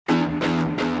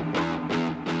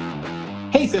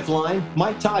fifth line,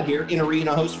 Mike Todd here,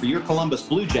 in-arena host for your Columbus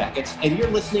Blue Jackets, and you're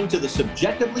listening to the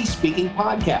Subjectively Speaking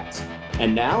podcast.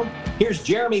 And now, here's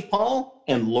Jeremy Paul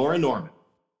and Laura Norman.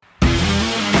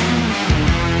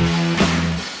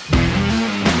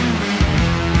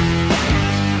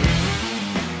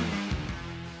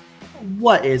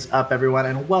 What is up, everyone,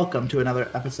 and welcome to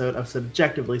another episode of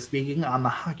Subjectively Speaking on the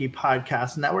Hockey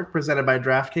Podcast Network, presented by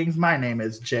DraftKings. My name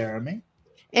is Jeremy.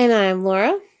 And I'm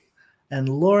Laura. And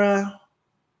Laura,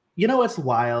 you know what's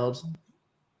wild?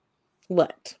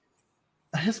 What?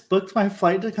 I just booked my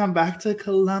flight to come back to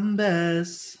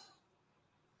Columbus.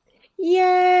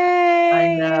 Yay!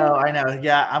 I know.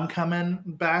 Yeah, I'm coming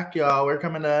back, y'all. We're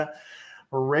coming to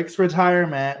Rick's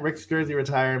Jersey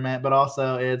retirement, but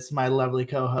also it's my lovely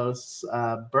co-host's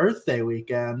birthday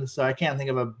weekend, so I can't think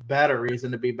of a better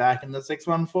reason to be back in the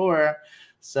 614.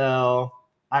 So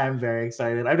I am very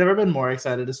excited. I've never been more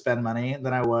excited to spend money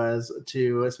than I was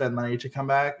to spend money to come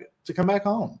back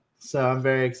home. So I'm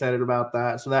very excited about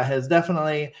that. So that has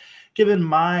definitely given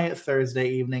my Thursday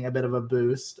evening a bit of a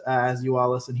boost as you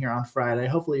all listen here on Friday.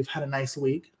 Hopefully you've had a nice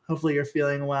week. Hopefully you're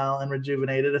feeling well and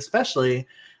rejuvenated, especially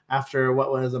after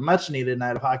what was a much-needed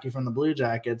night of hockey from the Blue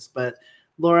Jackets. But,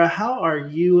 Laura, how are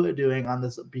you doing on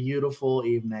this beautiful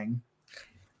evening?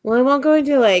 Well, I won't go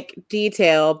into,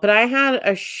 detail, but I had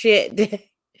a shit day.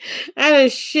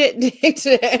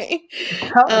 Today.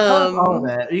 Tell us all of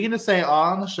it. You can just say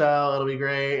all on the show. It'll be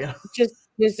great.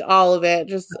 Just all of it.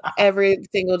 Just every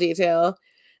single detail.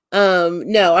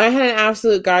 No, I had an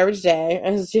absolute garbage day,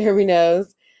 as Jeremy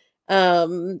knows.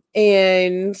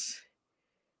 And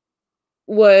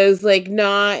was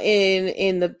not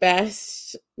in the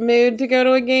best mood to go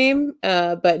to a game,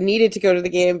 but needed to go to the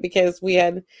game because we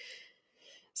had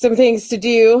some things to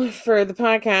do for the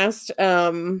podcast.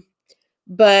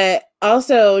 But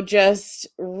also just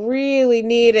really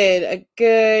needed a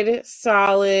good,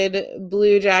 solid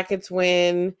Blue Jackets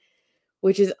win,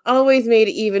 which is always made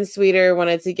even sweeter when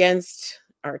it's against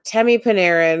Artemi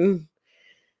Panarin,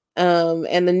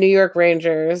 and the New York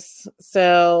Rangers.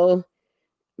 So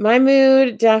my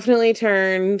mood definitely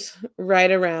turned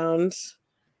right around.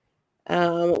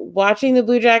 Watching the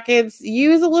Blue Jackets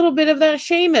use a little bit of that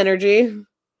shame energy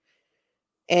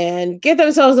and get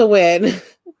themselves a win.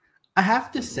 I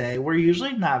have to say, we're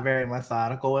usually not very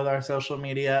methodical with our social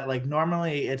media.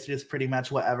 Normally it's just pretty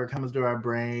much whatever comes to our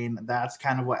brain. That's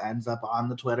kind of what ends up on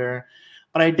the Twitter.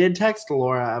 But I did text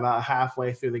Laura about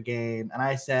halfway through the game, and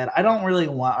I said, I don't really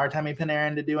want Artemi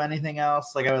Panarin to do anything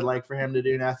else. I would like for him to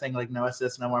do nothing, no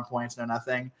assists, no more points, no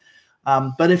nothing.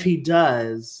 But if he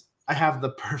does, I have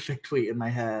the perfect tweet in my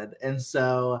head. And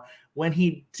so when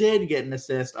he did get an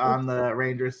assist on the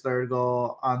Rangers' third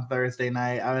goal on Thursday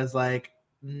night, I was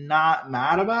not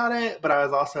mad about it, but I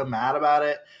was also mad about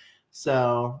it.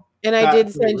 So, and I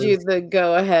did send you the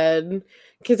go ahead.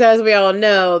 Because as we all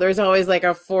know, there's always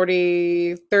a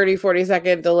 40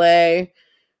 second delay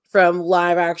from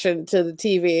live action to the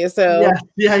TV. So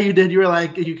yeah, you did. You were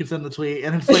you can send the tweet.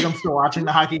 And it's I'm still watching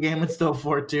the hockey game. It's still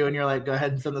 4-2. And you're go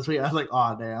ahead and send the tweet. I was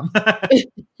oh, damn.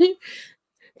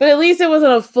 But at least it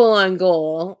wasn't a full-on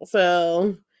goal.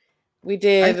 So we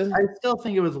did. I still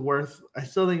think it was worth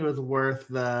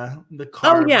the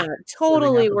carb. Oh, yeah.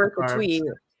 Totally worth the tweet.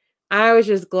 I was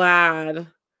just glad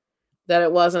that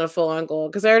it wasn't a full-on goal,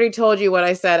 because I already told you what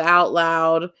I said out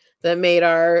loud that made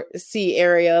our C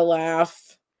area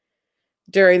laugh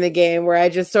during the game, where I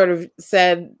just sort of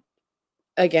said,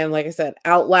 again, like I said,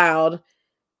 out loud,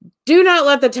 do not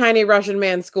let the tiny Russian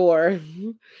man score.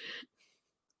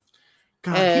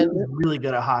 God, he was really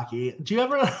good at hockey. Do you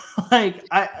ever take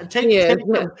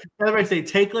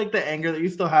the anger that you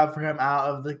still have for him out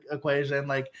of the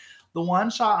equation? The one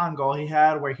shot on goal he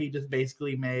had where he just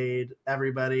basically made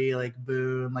everybody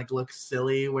Boone look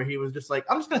silly, where he was just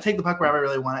I'm just gonna take the puck wherever I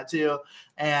really want it to,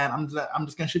 and I'm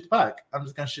just gonna shoot the puck.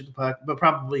 But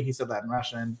probably he said that in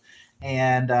Russian.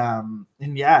 And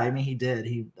yeah, I mean he did.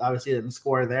 He obviously didn't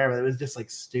score there, but it was just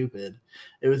stupid.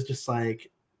 It was just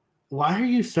why are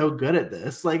you so good at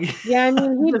this? Yeah, I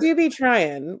mean he do be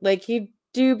trying.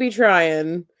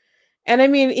 And I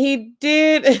mean he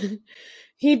did.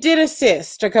 He did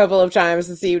assist a couple of times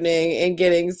this evening in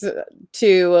getting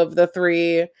 2 of the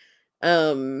 3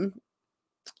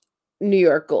 New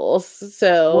York goals.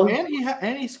 So,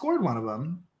 and he scored one of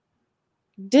them.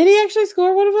 Did he actually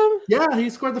score one of them? Yeah,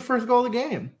 he scored the first goal of the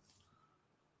game.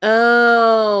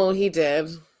 Oh, he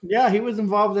did. Yeah, he was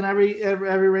involved in every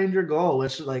Ranger goal,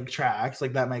 which tracks.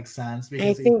 That makes sense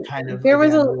because he's kind of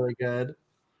really good.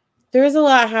 There was a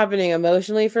lot happening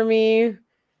emotionally for me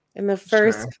in the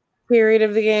first period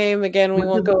of the game. Again, we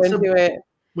won't go into it.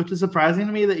 Which is surprising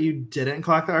to me that you didn't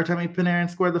clock the Artemi Panarin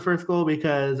scored the first goal,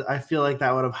 because I feel like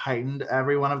that would have heightened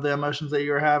every one of the emotions that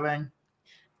you were having.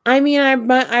 I mean, I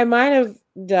might have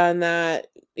done that.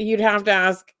 You'd have to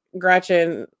ask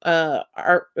Gretchen,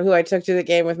 who I took to the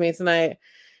game with me tonight,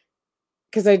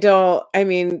 because it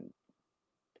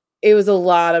was a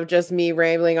lot of just me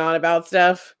rambling on about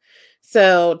stuff.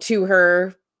 So to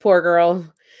her, poor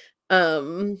girl.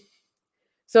 So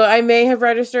I may have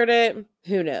registered it.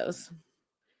 Who knows?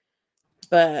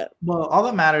 But well, all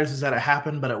that matters is that it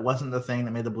happened, but it wasn't the thing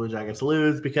that made the Blue Jackets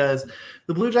lose, because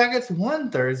the Blue Jackets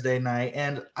won Thursday night,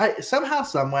 and I somehow,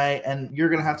 some way, and you're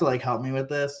gonna have to like help me with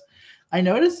this. I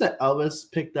noticed that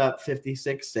Elvis picked up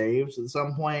 56 saves at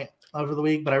some point over the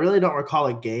week, but I really don't recall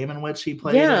a game in which he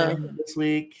played in this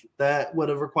week that would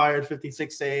have required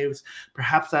 56 saves.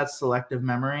 Perhaps that's selective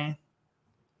memory.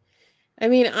 I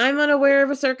mean, I'm unaware of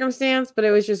a circumstance, but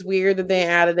it was just weird that they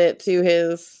added it to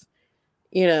his,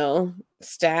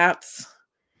 stats.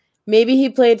 Maybe he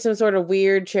played some sort of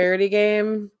weird charity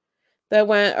game that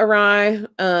went awry.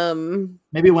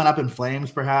 Maybe it went up in flames,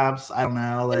 perhaps. I don't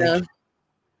know. Yeah.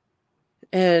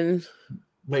 And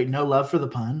wait, no love for the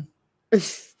pun?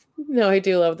 No, I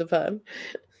do love the pun.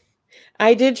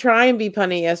 I did try and be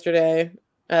punny yesterday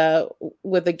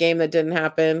with a game that didn't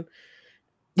happen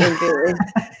in theory.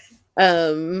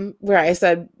 Where I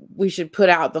said we should put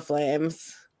out the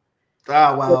flames.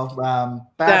 Oh, well,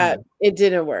 that it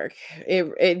didn't work.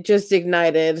 It just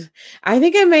ignited. I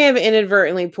think I may have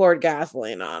inadvertently poured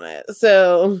gasoline on it.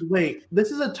 So wait, this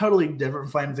is a totally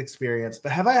different Flames experience.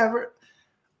 But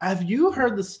have you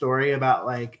heard the story about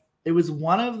like it was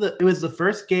the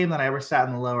first game that I ever sat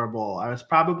in the lower bowl. I was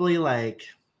probably like,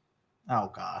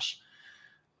 oh gosh,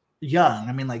 young.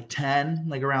 I mean, like 10,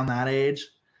 like around that age.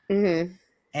 Mm-hmm.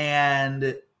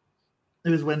 And it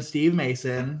was when Steve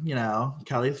Mason,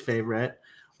 Kelly's favorite,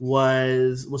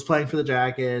 was playing for the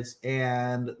Jackets,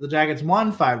 and the Jackets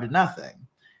won 5-0.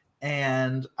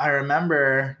 And I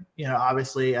remember,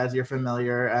 obviously, as you're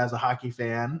familiar as a hockey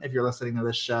fan, if you're listening to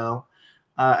this show,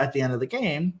 at the end of the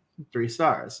game, 3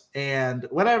 stars. And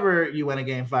whenever you win a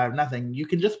game 5-0, you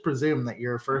can just presume that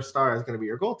your first star is going to be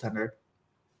your goaltender.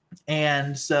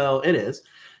 And so it is.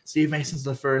 Steve Mason's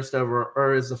the first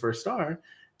star.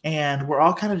 And we're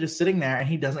all kind of just sitting there, and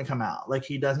he doesn't come out. Like,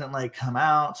 he doesn't come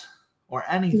out or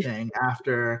anything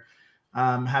after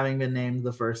having been named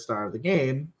the first star of the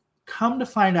game. Come to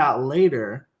find out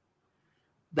later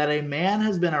that a man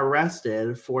has been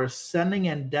arrested for sending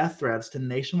in death threats to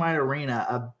Nationwide Arena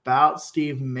about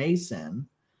Steve Mason.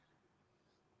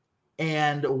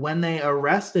 And when they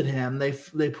arrested him, they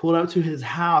pulled up to his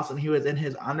house, and he was in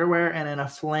his underwear and in a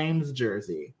Flames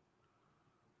jersey.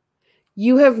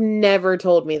 You have never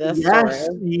told me this story.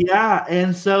 Yeah.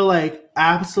 And so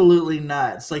absolutely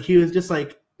nuts. He was just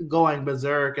going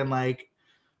berserk and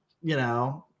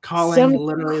calling some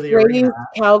literally the arena.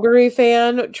 Calgary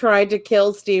fan tried to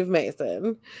kill Steve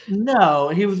Mason. No,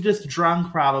 he was just drunk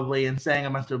probably and saying a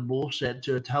bunch of bullshit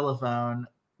to a telephone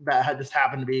that had just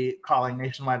happened to be calling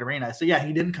Nationwide Arena. So yeah,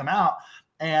 he didn't come out.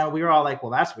 And we were all like,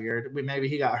 well, that's weird. Maybe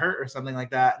he got hurt or something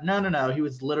like that. No. He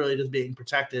was literally just being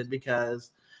protected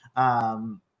because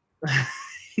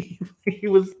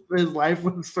his life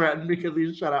was threatened because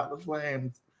he shut out the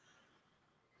Flames.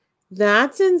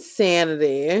 That's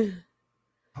insanity.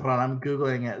 Hold on, I'm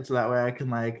Googling it so that way I can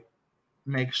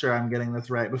make sure I'm getting this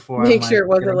right before make sure it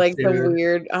wasn't some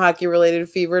weird hockey related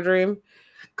fever dream.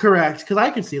 Correct, because I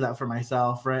could see that for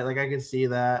myself, right? I could see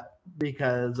that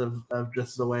because of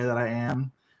just the way that I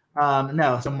am.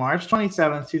 No, so March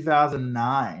 27th,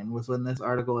 2009 was when this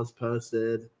article was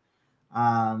posted.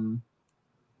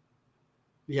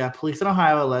 Police in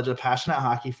Ohio allege a passionate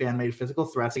hockey fan made physical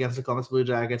threats against the Columbus Blue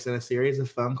Jackets in a series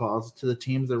of phone calls to the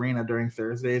team's arena during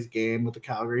Thursday's game with the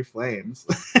Calgary Flames.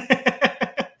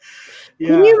 Can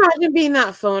you imagine being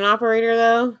that phone operator,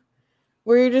 though?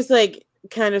 Where you're just,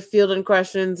 kind of fielding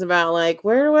questions about,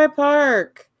 where do I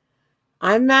park?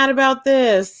 I'm mad about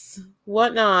this,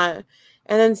 whatnot.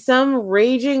 And then some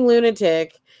raging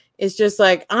lunatic is just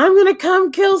I'm going to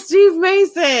come kill Steve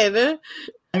Mason.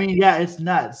 I mean, yeah, it's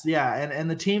nuts. Yeah, and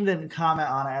the team didn't comment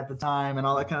on it at the time and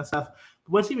all that kind of stuff.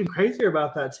 But what's even crazier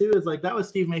about that, too, is that was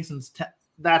Steve Mason's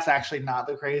that's actually not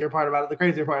the crazier part about it. The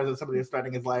crazier part is that somebody is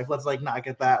threatening his life. Let's not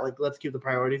get that. Let's keep the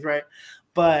priorities right.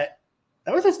 But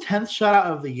that was his 10th shutout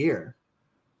of the year.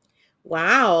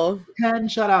 Wow. 10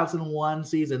 shutouts in one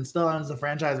season. Still owns the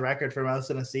franchise record for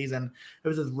most in a season. It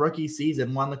was his rookie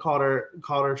season. Won the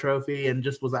Calder Trophy and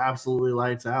just was absolutely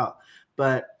lights out.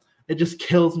 But it just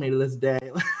kills me to this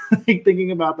day. Thinking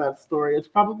about that story. It's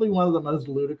probably one of the most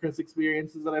ludicrous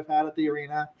experiences that I've had at the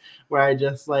arena, where I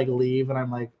just leave and I'm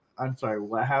like, I'm sorry,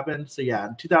 what happened? So yeah,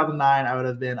 in 2009, I would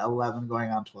have been 11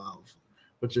 going on 12,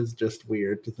 which is just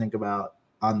weird to think about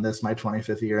on this, my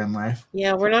 25th year in life.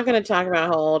 Yeah, we're not going to talk about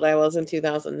how old I was in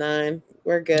 2009.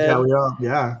 We're good. Yeah, we don't.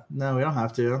 Yeah, no, we don't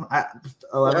have to.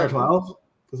 11 or 12?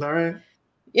 Is that right?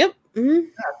 Yep. Mm-hmm. Yeah,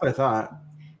 that's what I thought.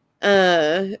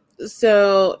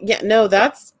 So yeah, no,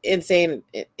 that's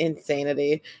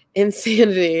insanity.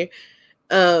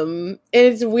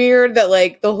 It's weird that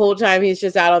like the whole time he's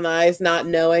just out on the ice, not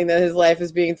knowing that his life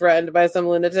is being threatened by some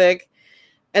lunatic,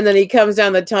 and then he comes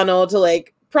down the tunnel to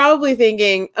like probably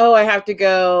thinking, oh, I have to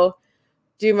go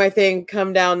do my thing,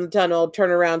 come down the tunnel,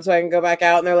 turn around so I can go back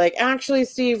out, and they're like, actually,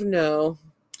 Steve, no.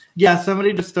 Yeah,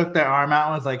 somebody just stuck their arm out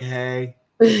and was like, hey,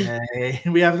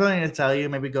 we have something to tell you.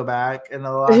 Maybe go back in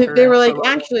the locker room. They were like,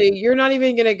 actually, you're not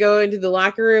even going to go into the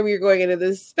locker room. You're going into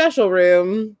this special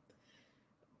room.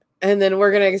 And then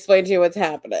we're going to explain to you what's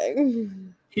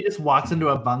happening. He just walks into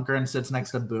a bunker and sits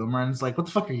next to Boomer and is like, what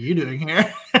the fuck are you doing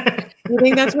here? You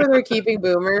think that's where they're keeping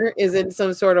Boomer? Is in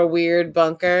some sort of weird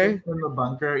bunker? In the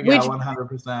bunker? Yeah,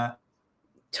 100%.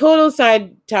 Total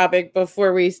side topic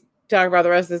before we talk about the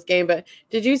rest of this game, but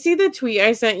did you see the tweet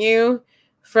I sent you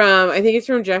from, I think it's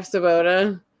from Jeff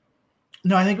Svoboda?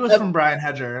 No, I think it was from Brian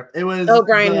Hedger. It was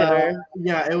Brian Hedger.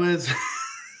 Yeah, it was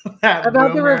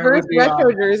about the reverse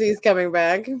retro jerseys coming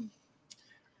back.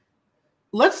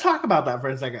 Let's talk about that for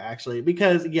a second, actually,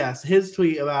 because yes, his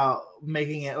tweet about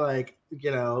making it like,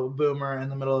 Boomer in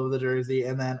the middle of the jersey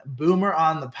and then Boomer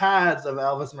on the pads of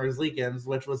Elvis Merzlikins,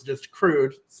 which was just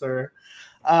crude, sir.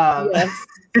 Yes.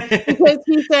 Because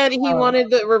he said he wanted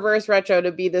the reverse retro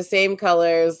to be the same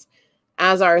colors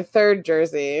as our third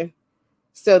jersey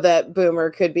so that Boomer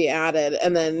could be added,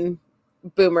 and then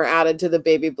Boomer added to the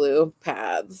baby blue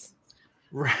pads.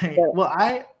 Right.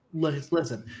 Well,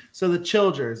 listen. So the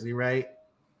chill jersey, right?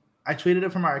 I tweeted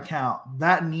it from our account.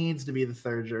 That needs to be the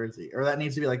third jersey, or that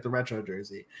needs to be like the retro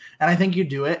jersey. And I think you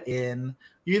do it you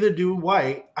either do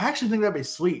white. I actually think that'd be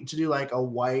sweet to do like a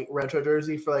white retro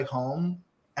jersey for like home,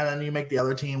 and then you make the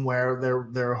other team wear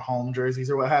their home jerseys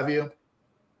or what have you.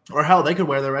 Or hell, they could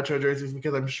wear their retro jerseys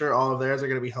because I'm sure all of theirs are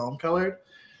going to be home colored.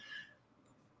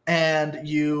 And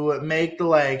you make the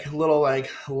like little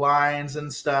like lines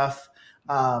and stuff.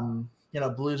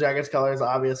 Blue Jackets colors,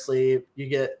 obviously. You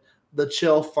get the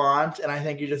chill font, and I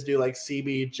think you just do like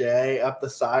CBJ up the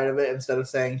side of it instead of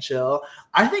saying chill.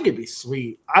 I think it'd be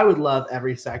sweet. I would love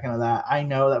every second of that. I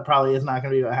know that probably is not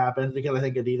going to be what happens because I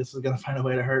think Adidas is going to find a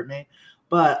way to hurt me,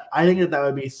 but I think that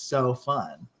would be so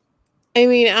fun. I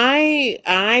mean,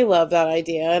 I love that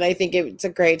idea, and I think it's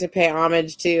great to pay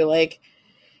homage to like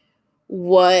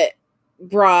what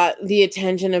brought the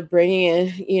attention of bringing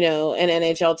in, an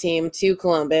NHL team to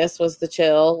Columbus was the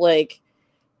chill,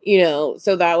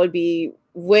 so that would be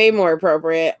way more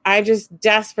appropriate. I just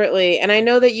desperately, and I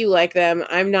know that you like them,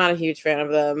 I'm not a huge fan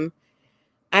of them.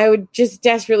 I would just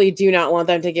desperately do not want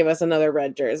them to give us another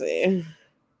red jersey.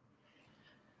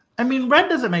 I mean, red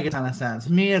doesn't make a ton of sense.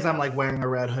 Me, as I'm like wearing a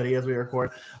red hoodie as we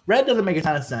record, red doesn't make a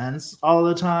ton of sense all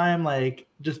the time. Like,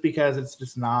 just because it's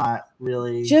just not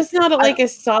really, just not like a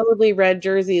solidly red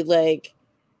jersey. Like,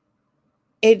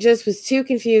 it just was too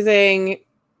confusing.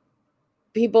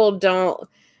 People don't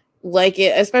like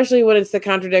it, especially when it's the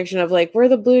contradiction of like, we're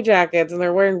the Blue Jackets and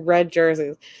they're wearing red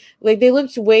jerseys. Like, they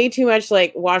looked way too much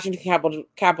like Washington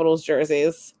Capitals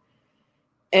jerseys,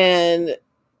 and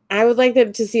I would like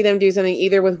them to see them do something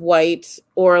either with white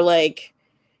or like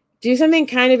do something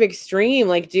kind of extreme,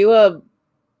 like do a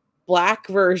black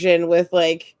version with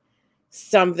like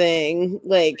something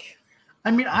like.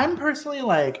 I mean, I'm personally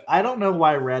like, I don't know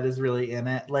why red is really in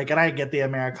it. Like, and I get the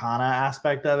Americana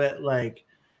aspect of it, like,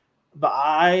 but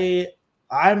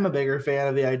I'm a bigger fan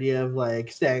of the idea of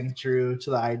like staying true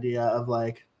to the idea of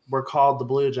like we're called the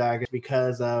Blue Jackets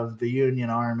because of the Union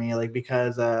Army, like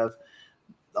because of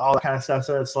all that kind of stuff.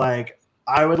 So it's like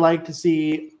I would like to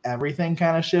see everything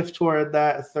kind of shift toward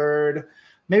that third.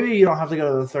 Maybe you don't have to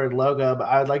go to the third logo, but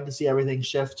I would like to see everything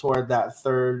shift toward that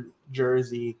third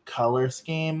jersey color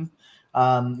scheme.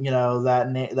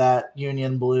 That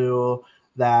Union blue,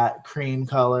 that cream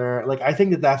color. Like, I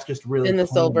think that's just really in the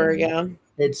clean. Silver, yeah.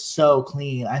 It's so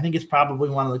clean. I think it's probably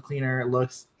one of the cleaner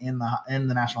looks in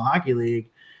the National Hockey League.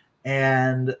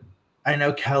 And I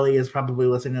know Kelly is probably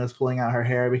listening to us pulling out her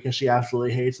hair because she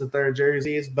absolutely hates the third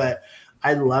jerseys, but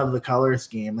I love the color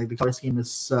scheme. Like, the color scheme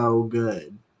is so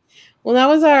good. Well, that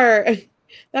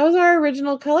was our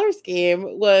original color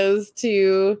scheme, was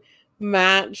to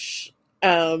match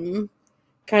kind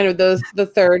kind of the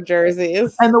third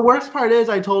jerseys. And the worst part is,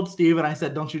 I told Steven, I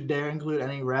said, don't you dare include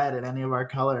any red in any of our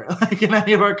color, like in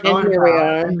any of our color. And here we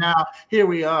are. And now here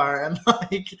we are. And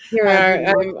like here we are.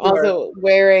 I'm also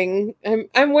wearing.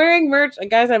 I'm wearing merch,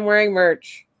 guys. I'm wearing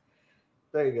merch.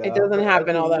 There you go. It doesn't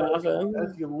happen all that often.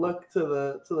 As you look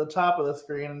to the top of the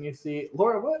screen and you see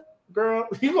Laura, what girl?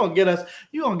 You gonna get us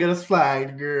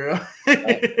flagged, girl.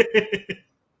 I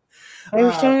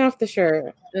was showing off the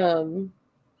shirt.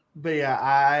 But yeah,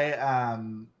 I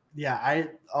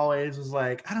always was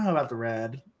like, I don't know about the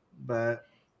red, but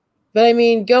I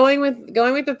mean, going with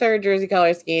the third jersey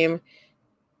color scheme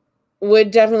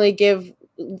would definitely give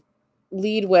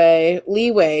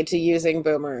leeway to using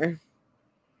Boomer.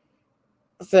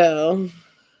 So,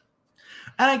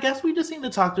 and I guess we just need to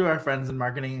talk to our friends in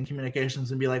marketing and communications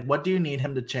and be like, what do you need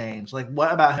him to change? Like,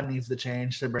 what about him needs to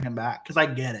change to bring him back? Because I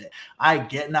get it. I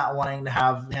get not wanting to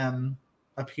have him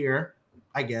appear.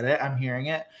 I get it. I'm hearing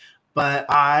it. But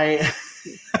I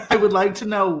would like to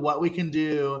know what we can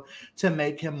do to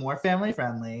make him more family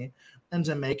friendly and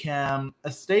to make him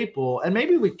a staple. And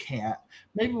maybe we can't.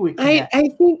 Maybe we can't.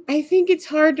 I think it's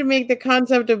hard to make the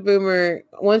concept of Boomer,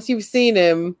 once you've seen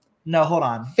him, no, hold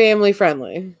on. family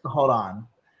friendly. Hold on.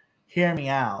 Hear me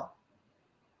out.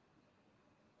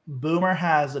 Boomer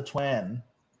has a twin.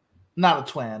 Not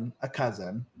a twin, a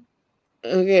cousin.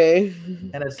 Okay.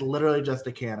 And it's literally just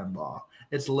a cannonball.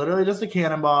 It's literally just a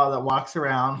cannonball that walks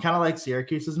around, kind of like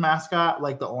Syracuse's mascot,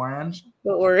 like the orange.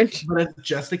 The orange. But it's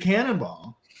just a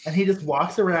cannonball. And he just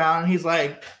walks around and he's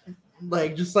like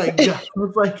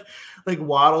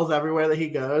waddles everywhere that he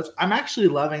goes. I'm actually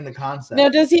loving the concept. Now,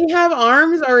 does he have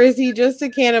arms or is he just a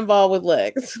cannonball with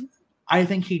legs? I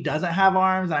think he doesn't have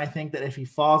arms, and I think that if he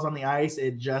falls on the ice,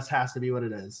 it just has to be what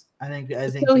it is. I think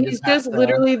so. He's just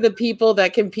literally the people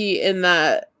that compete in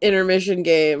that intermission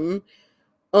game.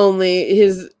 Only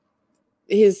his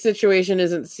situation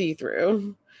isn't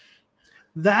see-through.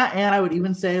 That, and I would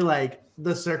even say like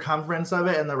the circumference of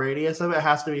it and the radius of it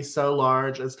has to be so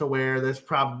large as to where there's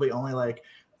probably only like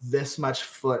this much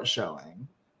foot showing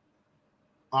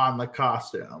on the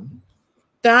costume.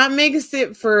 That makes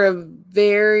it for a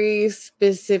very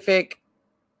specific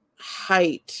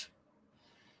height.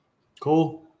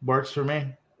 Cool. Works for me.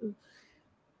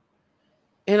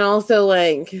 And also,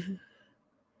 like,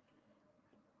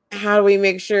 how do we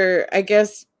make sure? I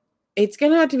guess it's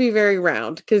going to have to be very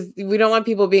round because we don't want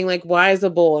people being like, why is a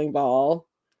bowling ball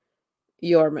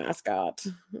your mascot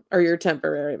or your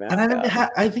temporary mascot? And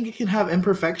I think it can have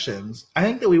imperfections. I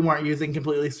think that we weren't using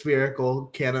completely spherical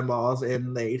cannonballs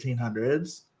in the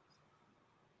 1800s.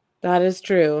 That is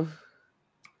true.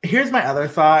 Here's my other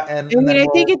thought. I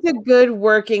think it's a good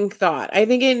working thought. I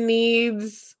think it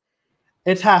needs...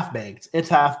 It's half-baked. It's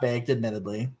half-baked,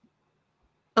 admittedly.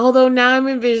 Although now I'm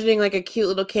envisioning like a cute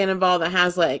little cannonball that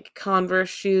has like Converse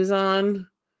shoes on.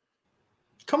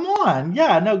 Come on.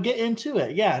 Yeah, no, get into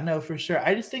it. Yeah, no, for sure.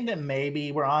 I just think that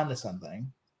maybe we're on to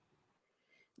something.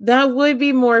 That would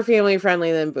be more family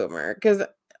friendly than Boomer. Because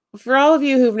for all of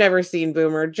you who've never seen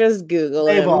Boomer, just Google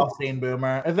him. They've all seen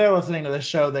Boomer. If they're listening to the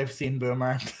show, they've seen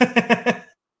Boomer.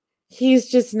 He's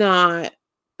just not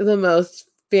the most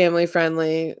family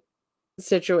friendly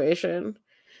situation.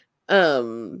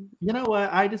 You know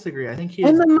what? I disagree. I think he's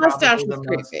and the mustache is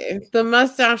creepy. The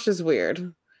mustache is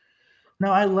weird.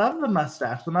 No, I love the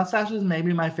mustache. The mustache is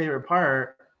maybe my favorite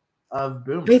part of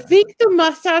Boomer. I think the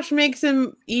mustache makes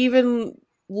him even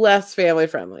less family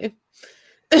friendly.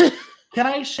 Can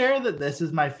I share that this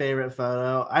is my favorite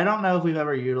photo? I don't know if we've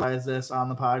ever utilized this on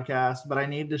the podcast, but I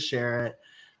need to share it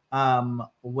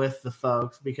with the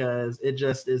folks because it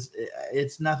just is.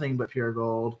 It's nothing but pure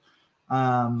gold.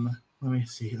 Let me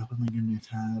see. Open link in new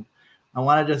tab. I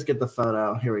want to just get the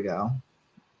photo. Here we go.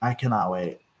 I cannot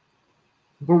wait.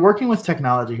 We're working with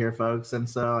technology here, folks, and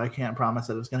so I can't promise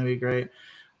that it's going to be great.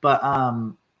 But I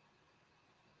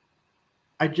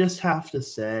just have to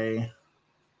say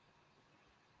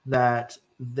that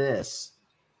this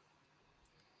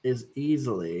is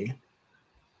easily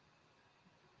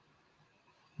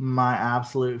my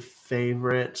absolute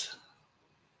favorite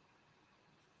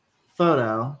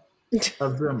photo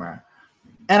of Boomer.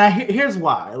 And here's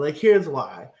why. Here's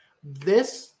why.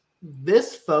 This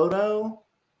photo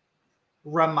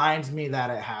reminds me that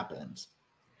it happened.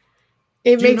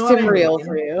 It makes it real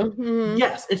for you. Mm-hmm.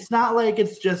 Yes, it's not like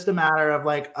it's just a matter of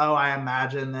like, oh, I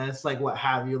imagine this, like what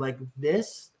have you. Like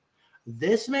this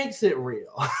makes it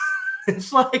real.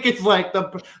 It's like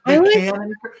the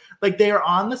cannon, like they are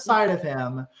on the side of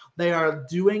him. They are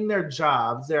doing their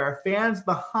jobs. There are fans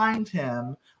behind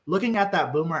him looking at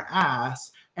that Boomer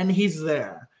ass, and he's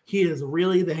there. He is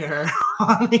really there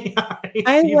on the ice.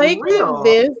 I like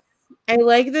that I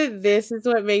like that this is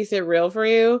what makes it real for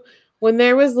you. When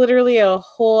there was literally a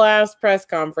whole ass press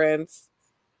conference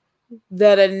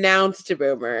that announced to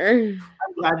Boomer. I'm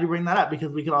glad you bring that up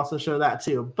because we could also show that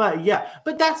too. But yeah,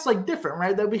 but that's like different,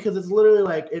 right? Though, because it's literally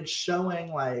like it's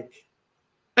showing like.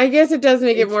 I guess it does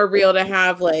make it more real to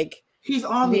have like he's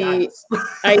on the ice.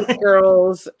 Ice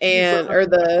Girls and or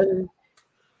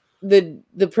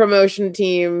the promotion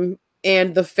team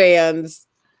and the fans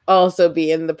also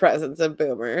be in the presence of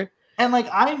Boomer. And like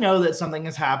I know that something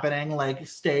is happening, like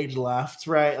stage left,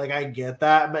 right? Like I get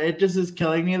that, but it just is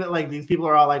killing me that like these people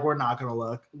are all like, we're not gonna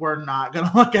look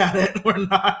at it. We're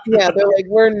not. Yeah, they're like,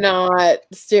 we're not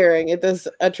staring at this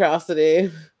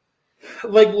atrocity.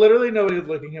 Like literally nobody is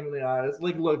looking him in the eyes.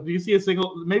 Like, look, do you see a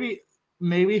single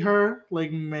maybe her,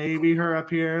 like maybe her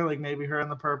up here, like maybe her in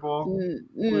the purple.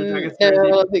 No, I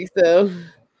don't think so.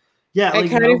 Yeah, I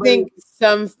kind of think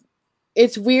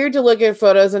it's weird to look at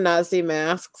photos and not see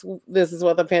masks. This is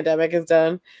what the pandemic has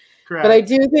done. Correct. But I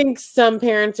do think some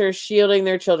parents are shielding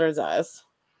their children's eyes.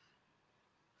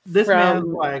 This man's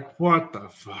like, what the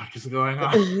fuck is going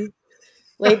on?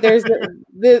 Like there's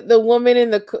the woman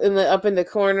in the up in the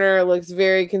corner looks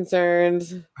very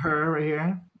concerned. Her right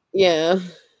here. Yeah.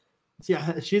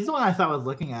 Yeah, she's the one I thought was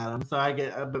looking at him. So I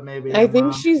get, but maybe I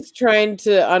think she's trying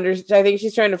to understand. I think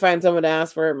she's trying to find someone to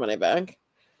ask for her money back.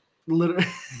 Literally.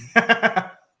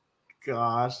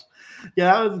 Gosh.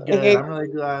 Yeah, that was good. Okay. I'm really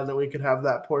glad that we could have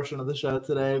that portion of the show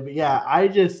today. But yeah,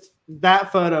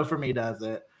 that photo for me does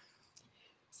it.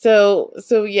 So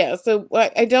yeah. So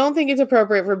I don't think it's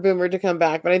appropriate for Boomer to come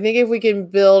back, but I think if we can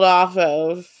build off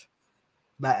of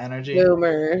that energy,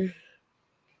 Boomer,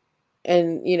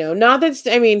 and not that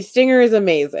Stinger is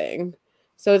amazing,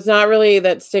 so it's not really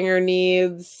that Stinger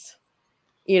needs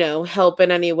help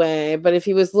in any way. But if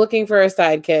he was looking for a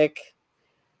sidekick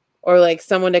or like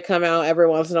someone to come out every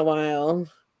once in a while,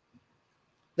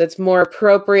 that's more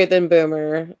appropriate than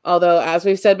Boomer. Although, as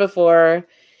we've said before,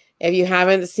 if you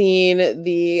haven't seen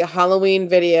the Halloween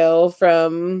video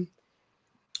from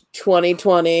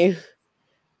 2020,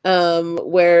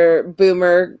 where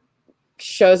Boomer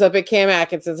shows up at Cam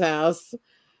Atkinson's house,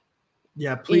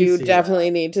 yeah, please. You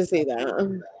definitely need to see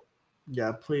that.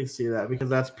 Yeah, please see that because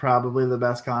that's probably the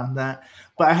best content.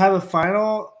 But I have a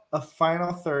final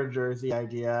third jersey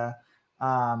idea,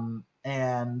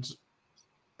 and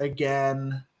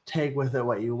again, take with it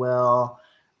what you will.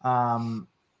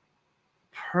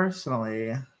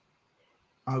 Personally,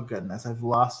 oh goodness, I've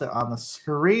lost it on the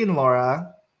screen,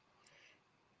 Laura.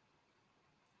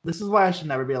 This is why I should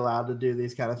never be allowed to do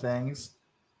these kind of things.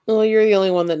 Well, you're the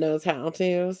only one that knows how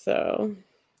to, so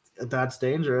that's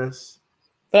dangerous.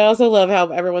 But I also love how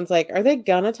everyone's like, are they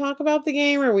gonna talk about the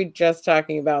game, or are we just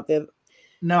talking about the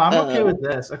No, I'm okay with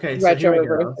this. Okay, so here we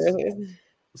go.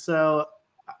 So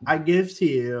I give to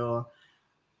you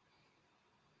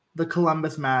the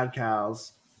Columbus Mad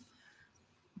Cows.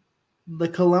 The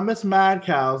Columbus Mad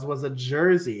Cows was a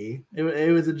jersey.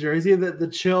 It was a jersey that the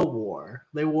Chill wore.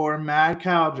 They wore Mad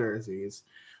Cow jerseys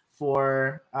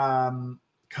for,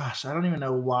 gosh, I don't even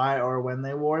know why or when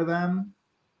they wore them.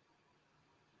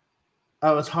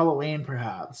 Oh, it's Halloween,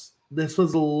 perhaps. This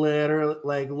was literally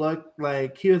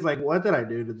like he was like, what did I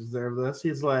do to deserve this?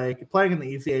 He's like, playing in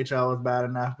the ECHL was bad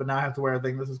enough, but now I have to wear a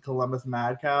thing. This is Columbus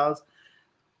Mad Cows.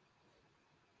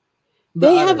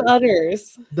 They have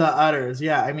udders. The udders,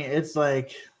 yeah. I mean, it's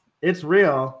like it's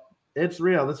real. It's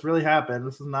real. This really happened.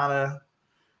 This was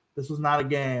not a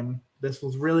game. This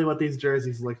was really what these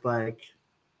jerseys looked like.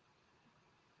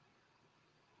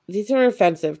 These are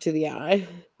offensive to the eye.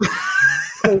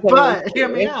 But hear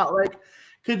me out. Like,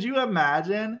 could you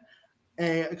imagine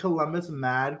a Columbus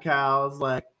Mad Cows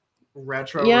like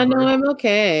retro? Yeah, no, I'm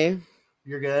okay.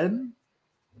 You're good.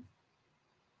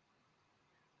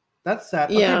 That's sad.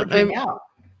 Yeah, okay, out.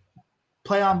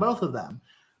 Play on both of them.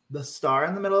 The star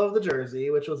in the middle of the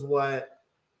jersey, which was what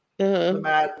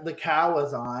the cow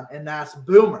was on, and that's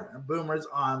Boomer. Boomer's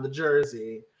on the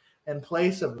jersey in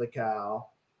place of the cow.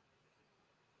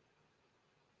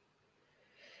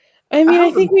 I mean,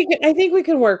 I think we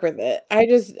can work with it.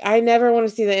 I never want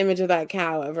to see the image of that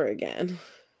cow ever again.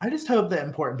 I just hope that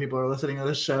important people are listening to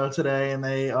this show today and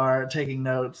they are taking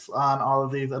notes on all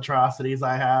of these atrocities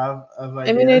I have of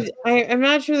ideas. I mean, I'm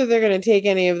not sure that they're going to take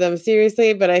any of them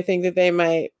seriously, but I think that they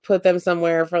might put them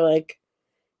somewhere for like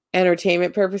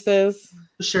entertainment purposes.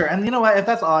 Sure. And you know what? If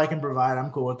that's all I can provide,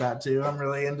 I'm cool with that too. I'm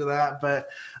really into that. But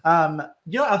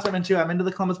else I'm into? I'm into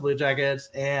the Columbus Blue Jackets,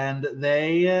 and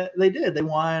they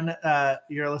won.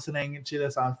 You're listening to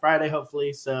this on Friday,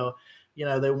 hopefully. So,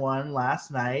 they won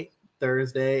last night,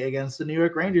 Thursday, against the New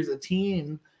York Rangers, a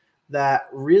team that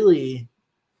really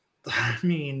I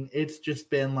mean, it's just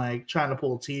been like trying to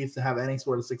pull teeth to have any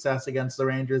sort of success against the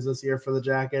Rangers this year for the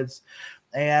Jackets.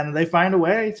 And they find a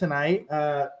way tonight.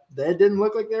 They didn't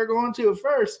look like they were going to at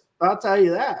first. I'll tell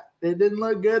you that. It didn't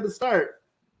look good to start.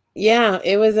 Yeah,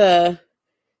 it was a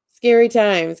scary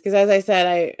times because, as I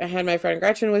said, I had my friend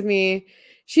Gretchen with me.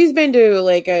 She's been to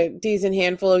like a decent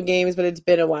handful of games, but it's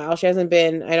been a while. She hasn't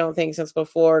been, I don't think, since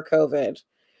before COVID.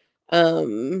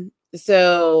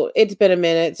 So it's been a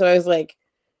minute. So I was like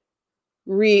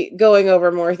going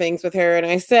over more things with her, and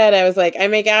I said, I was like, I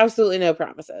make absolutely no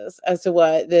promises as to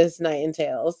what this night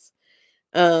entails.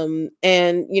 And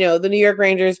the New York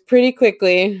Rangers pretty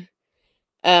quickly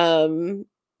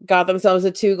got themselves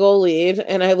a 2-goal lead,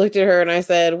 and I looked at her and I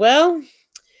said, well,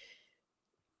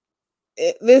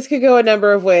 this could go a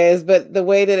number of ways, but the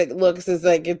way that it looks is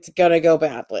like it's gonna go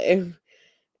badly.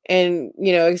 And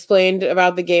explained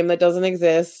about the game that doesn't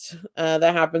exist, that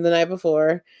happened the night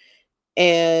before,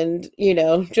 and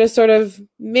just sort of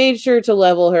made sure to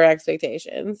level her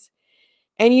expectations.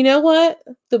 And you know what?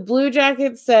 The Blue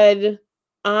Jackets said,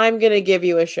 I'm gonna give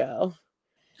you a show.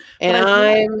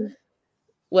 And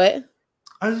what?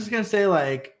 I was just gonna say,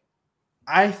 like,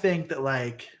 I think that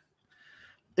like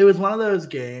it was one of those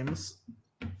games.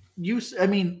 You're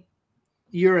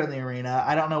in the arena.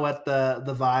 I don't know what the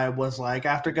vibe was like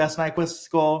after Gus Nyquist's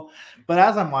goal, but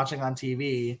as I'm watching on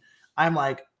TV, I'm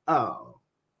like, oh,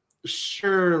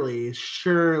 surely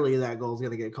that goal's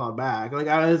gonna get called back. Like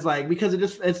I was like, because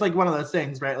it's like one of those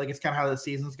things, right? Like it's kind of how the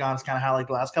season's gone. It's kind of how like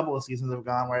the last couple of seasons have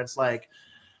gone, where it's like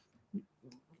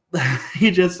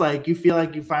you just like you feel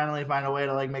like you finally find a way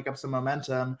to like make up some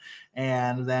momentum,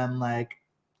 and then like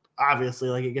obviously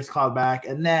like it gets called back,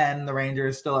 and then the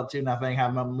Rangers still up 2-0,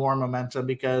 have more momentum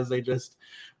because they just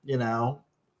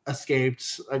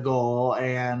escaped a goal,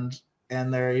 and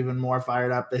they're even more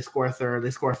fired up. They score third,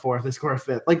 they score fourth, they score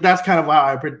fifth. Like that's kind of how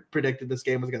I predicted this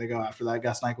game was going to go after that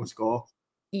Gus Nyquist goal.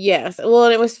 Yes, well,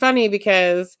 and it was funny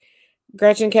because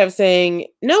Gretchen kept saying,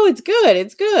 no, it's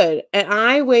good, and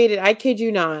I waited, I kid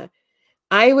you not,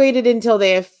 I waited until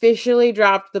they officially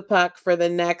dropped the puck for the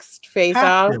next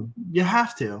face-off. You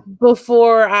have to.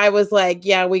 Before I was like,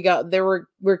 yeah,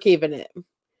 we're keeping it.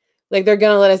 Like, they're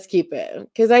going to let us keep it.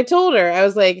 Because I told her, I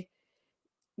was like,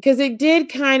 because it did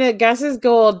kind of, Gus's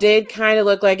goal did kind of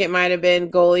look like it might have been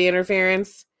goalie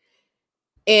interference.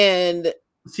 And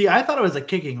see, I thought it was a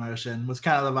kicking motion was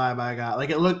kind of the vibe I got.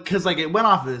 Like it looked, because like it went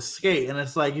off of his skate, and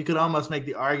it's like you could almost make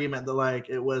the argument that like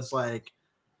it was like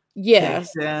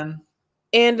yes.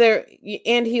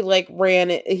 And he like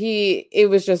ran it. It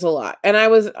was just a lot. And I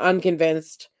was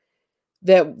unconvinced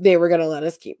that they were going to let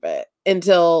us keep it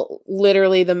until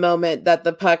literally the moment that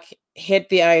the puck hit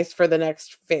the ice for the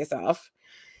next face-off.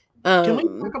 Can we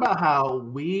talk about how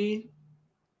the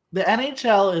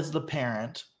NHL is the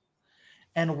parent,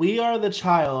 and we are the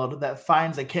child that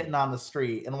finds a kitten on the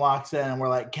street and walks in, and we're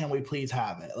like, can we please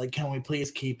have it? Like, can we please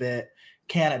keep it?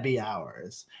 Can it be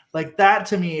ours? Like that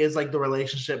to me is like the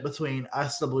relationship between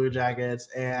us, the Blue Jackets,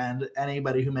 and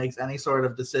anybody who makes any sort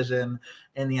of decision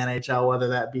in the NHL, whether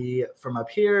that be from up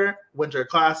here, Winter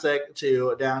Classic,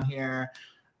 to down here,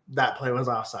 that play was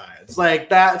offsides. Like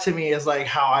that to me is like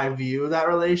how I view that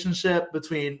relationship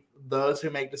between those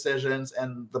who make decisions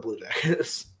and the Blue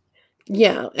Jackets.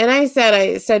 Yeah. And I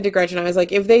said to Gretchen, I was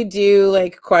like, if they do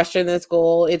like question this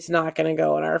goal, it's not going to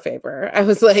go in our favor. I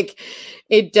was like,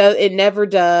 it never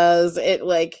does. It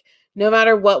like, no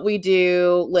matter what we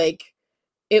do, like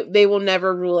they will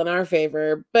never rule in our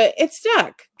favor, but it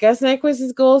stuck. Gus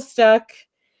Nyquist's goal stuck.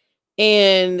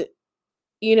 And,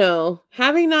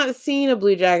 having not seen a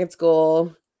Blue Jackets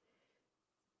goal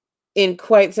in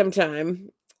quite some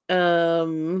time,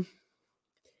 in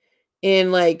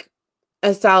like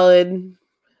a solid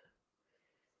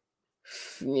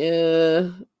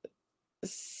 80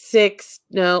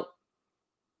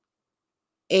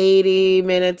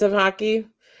 minutes of hockey,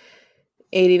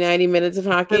 90 minutes of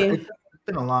hockey. It's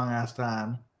been a long ass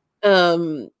time.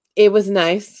 It was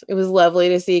nice. It was lovely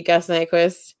to see Gus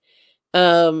Nyquist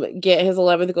get his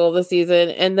 11th goal of the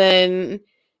season. And then,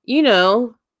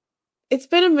 it's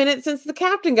been a minute since the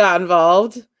captain got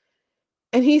involved,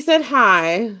 and he said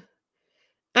hi.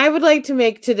 I would like to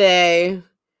make today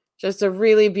just a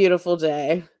really beautiful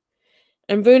day.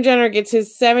 And Boone Jenner gets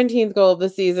his 17th goal of the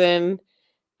season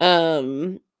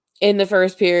in the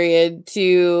first period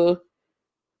to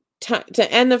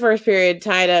end the first period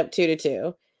tied up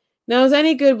 2-2. Now, as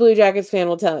any good Blue Jackets fan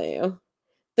will tell you,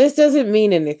 this doesn't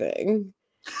mean anything.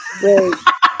 Like,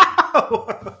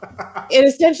 it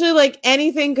essentially, like,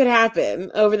 anything could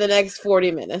happen over the next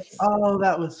 40 minutes. Oh,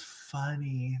 that was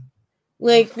funny.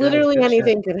 Like, literally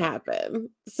anything could happen.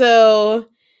 So,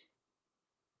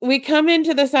 we come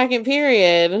into the second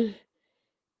period,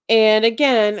 and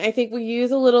again, I think we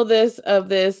use a little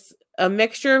a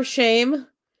mixture of shame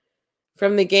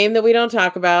from the game that we don't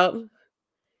talk about,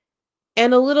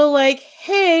 and a little like,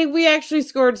 hey, we actually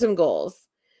scored some goals.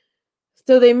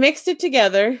 So they mixed it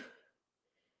together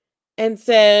and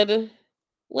said,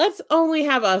 let's only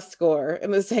have us score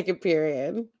in the second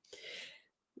period.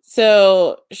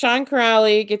 So Sean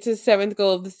Kuraly gets his 7th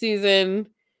goal of the season.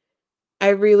 I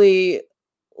really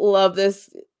love this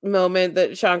moment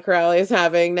that Sean Kuraly is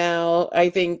having now. I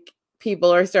think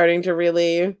people are starting to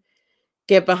really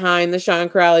get behind the Sean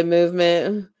Kuraly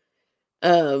movement.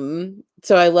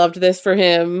 So I loved this for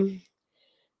him.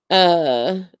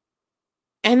 And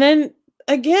then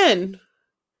again,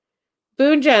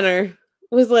 Boone Jenner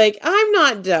was like, I'm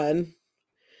not done.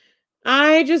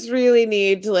 I just really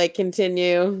need to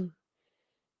continue,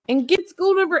 and gets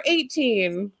goal number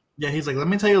 18. Yeah, he's like, let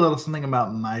me tell you a little something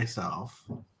about myself.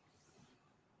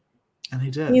 And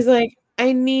he did. He's like,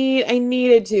 I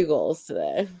needed 2 goals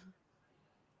today.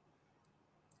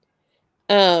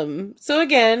 So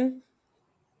again,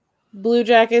 Blue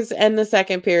Jackets end the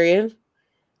second period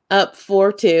up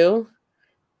 4-2.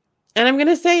 And I'm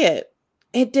gonna say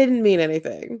it didn't mean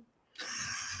anything.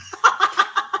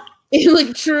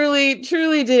 It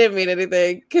truly didn't mean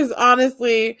anything. Because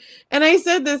honestly, and I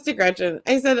said this to Gretchen,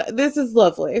 I said, this is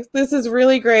lovely. This is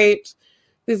really great.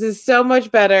 This is so much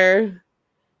better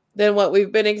than what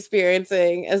we've been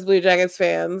experiencing as Blue Jackets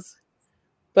fans.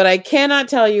 But I cannot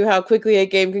tell you how quickly a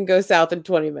game can go south in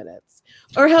 20 minutes.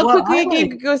 Or how quickly a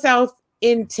game can go south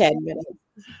in 10 minutes.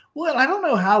 Well, I don't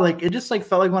know how, it just felt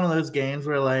like one of those games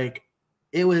where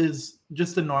it was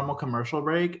just a normal commercial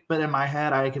break, but in my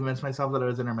head I convinced myself that it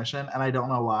was intermission, and I don't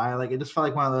know why. It just felt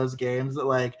like one of those games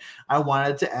that I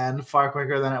wanted to end far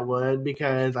quicker than it would,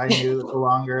 because I knew that the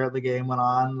longer the game went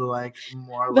on, the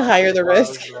more the higher the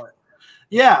risk.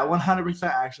 Yeah, 100%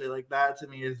 actually. That to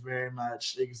me is very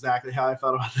much exactly how I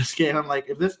felt about this game. I'm like,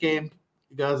 if this game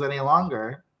goes any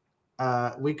longer,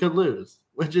 we could lose,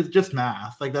 which is just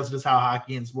math. That's just how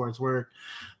hockey and sports work.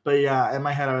 But yeah, in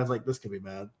my head I was like, this could be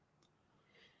bad.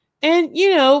 And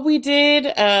we did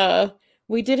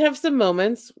have some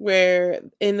moments where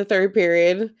in the third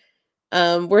period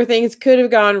where things could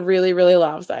have gone really, really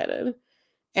lopsided.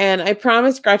 And I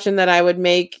promised Gretchen that I would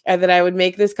make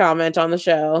this comment on the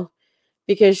show,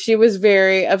 because she was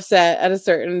very upset at a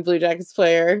certain Blue Jackets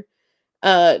player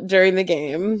during the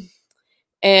game.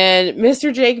 And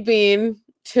Mr. Jake Bean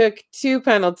took 2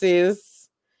 penalties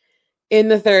in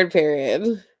the third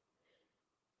period.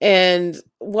 And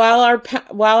while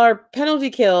our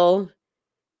penalty kill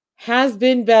has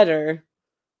been better,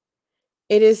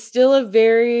 it is still a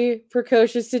very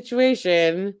precocious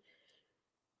situation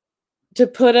to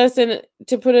put us in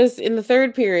the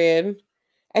third period.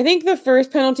 I think the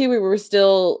first penalty we were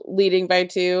still leading by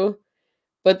 2,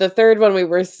 but the third one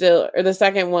the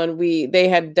second one they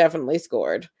had definitely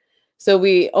scored. So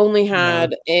we only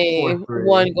had a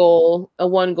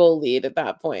 1-goal lead at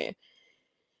that point.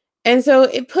 And so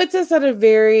it puts us at a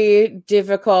very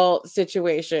difficult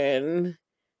situation,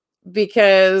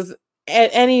 because at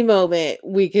any moment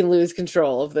we can lose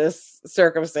control of this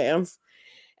circumstance.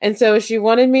 And so she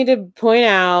wanted me to point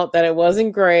out that it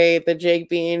wasn't great that Jake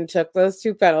Bean took those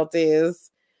 2 penalties,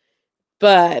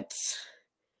 but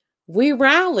we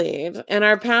rallied, and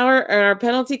our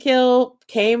penalty kill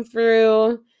came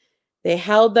through. They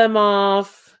held them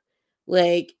off.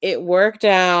 It worked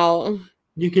out.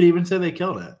 You could even say they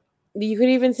killed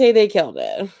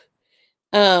it.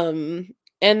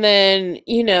 And then,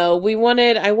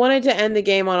 I wanted to end the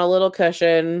game on a little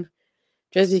cushion,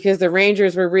 just because the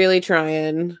Rangers were really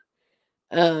trying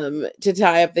to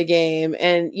tie up the game.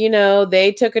 And,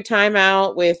 they took a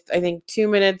timeout with, I think, 2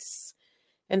 minutes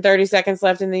and 30 seconds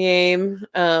left in the game.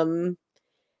 And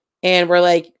we're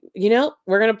like,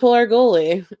 we're going to pull our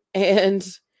goalie. And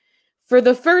for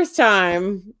the first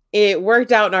time, it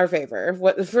worked out in our favor.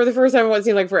 For the first time, what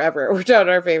seemed like forever, it worked out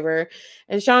in our favor.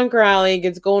 And Sean Kuraly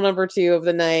gets goal number 2 of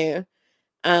the night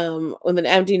with an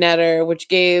empty netter, which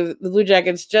gave the Blue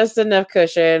Jackets just enough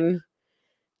cushion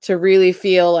to really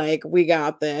feel like we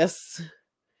got this.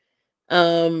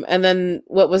 And then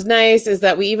what was nice is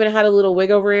that we even had a little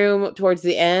wiggle room towards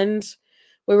the end,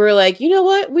 where we were like, you know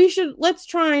what, let's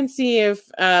try and see if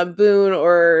Boone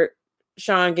or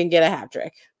Sean can get a hat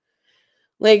trick.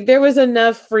 There was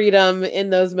enough freedom in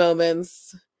those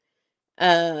moments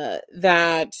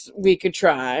that we could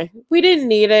try. We didn't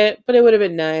need it, but it would have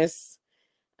been nice.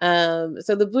 So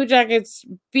the Blue Jackets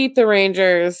beat the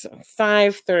Rangers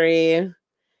 5-3.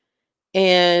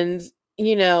 And,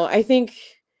 I think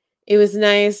it was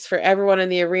nice for everyone in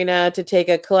the arena to take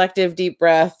a collective deep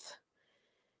breath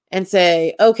and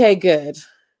say, okay, good.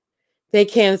 They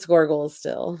can score goals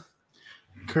still.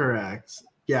 Correct.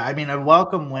 Yeah, I mean, a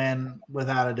welcome win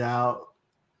without a doubt.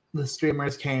 The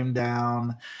streamers came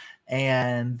down,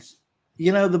 and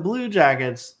the Blue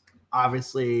Jackets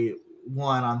obviously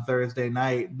won on Thursday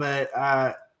night. But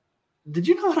did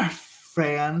you know that our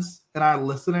fans and our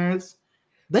listeners,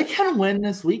 they can win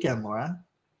this weekend, Laura?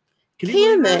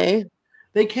 Can they?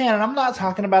 They can. And I'm not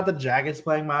talking about the Jackets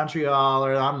playing Montreal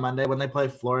or on Monday when they play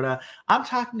Florida. I'm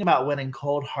talking about winning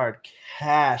cold hard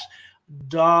cash.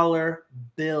 Dollar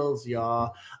bills,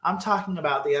 y'all. I'm talking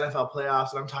about the NFL playoffs,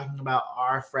 and I'm talking about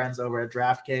our friends over at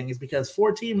DraftKings, because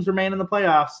 4 teams remain in the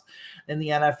playoffs in the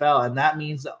NFL, and that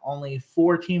means that only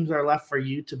 4 teams are left for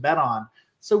you to bet on.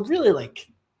 So really,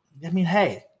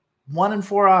 hey, 1 in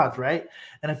 4 odds, right?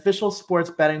 An official sports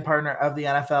betting partner of the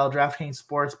NFL, DraftKings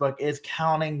Sportsbook, is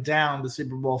counting down to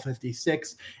Super Bowl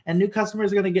 56, and new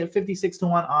customers are going to get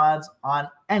 56-1 odds on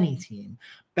any team.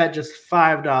 Bet just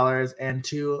 $5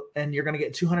 and you're going to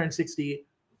get 260.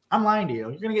 I'm lying to you.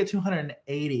 You're going to get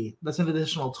 280. That's an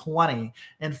additional 20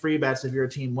 in free bets if your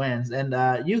team wins. And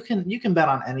you can bet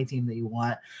on any team that you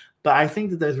want. But I think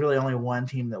that there's really only one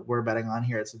team that we're betting on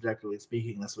here at Subjectively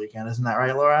Speaking this weekend. Isn't that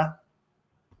right, Laura?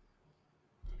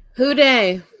 Who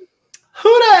dey?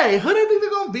 Who dey? Who dey think they're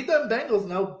going to beat them Bengals?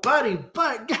 Nobody.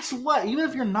 But guess what? Even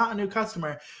if you're not a new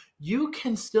customer, you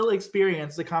can still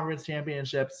experience the conference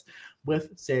championships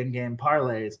with same-game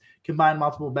parlays. Combine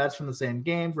multiple bets from the same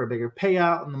game for a bigger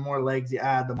payout, and the more legs you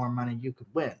add, the more money you could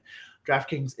win.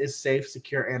 DraftKings is safe,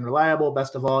 secure, and reliable.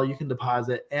 Best of all, you can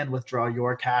deposit and withdraw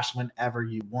your cash whenever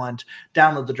you want.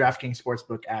 Download the DraftKings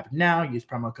Sportsbook app now. Use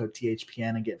promo code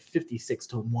THPN and get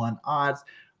 56-1 odds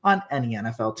on any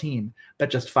NFL team. Bet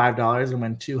just $5 and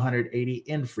win 280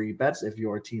 in free bets if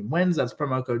your team wins. That's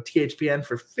promo code THPN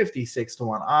for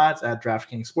 56-1 odds at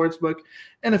DraftKings Sportsbook,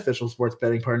 an official sports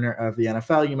betting partner of the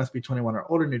NFL. You must be 21 or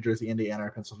older. New Jersey, Indiana, or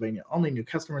Pennsylvania only. New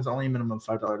customers only. Minimum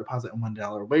 $5 deposit and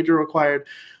 $1 wager required.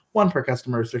 1 per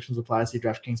customer. Restrictions apply. See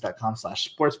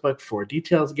DraftKings.com/sportsbook for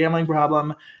details. Gambling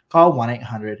problem? Call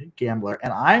 1-800-GAMBLER.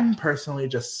 And I'm personally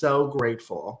just so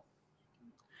grateful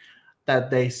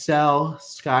that they sell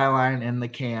Skyline in the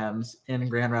cans in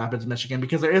Grand Rapids, Michigan,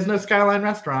 because there is no Skyline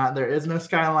restaurant. There is no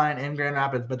Skyline in Grand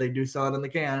Rapids, but they do sell it in the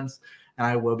cans, and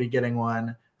I will be getting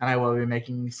one, and I will be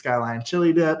making Skyline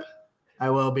chili dip. I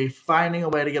will be finding a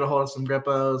way to get a hold of some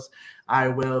Grippos. I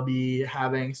will be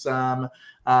having some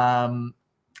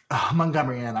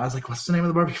Montgomery Inn. I was like, what's the name of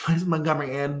the barbecue place?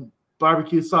 Montgomery Inn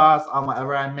barbecue sauce on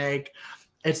whatever I make.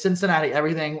 It's Cincinnati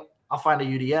everything. I'll find a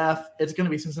UDF. It's going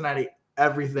to be Cincinnati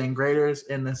everything Graders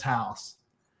in this house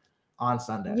on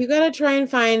Sunday. You gotta try and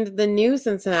find the new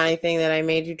Cincinnati thing that I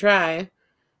made you try.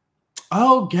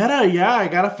 Oh, Geta. Yeah, I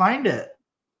gotta find it.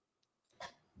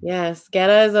 Yes,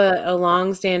 Geta is a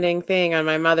long-standing thing on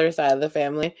my mother's side of the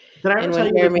family. Did I ever tell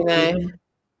you the conclusion?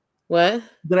 What?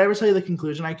 Did I ever tell you the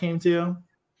conclusion I came to?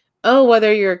 Oh,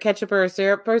 whether you're a ketchup or a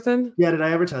syrup person? Yeah, did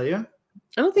I ever tell you?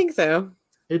 I don't think so.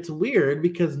 It's weird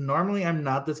because normally I'm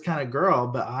not this kind of girl,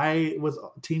 but I was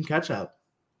team ketchup.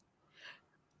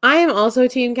 I am also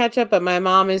team ketchup, but my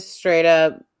mom is straight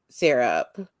up syrup.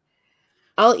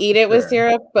 I'll eat it with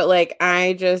syrup, but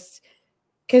because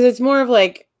it's more of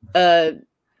like a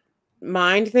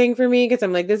mind thing for me, because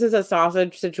I'm like, this is a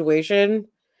sausage situation.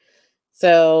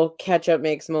 So ketchup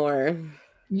makes more.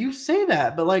 You say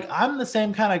that, but I'm the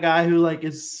same kind of guy who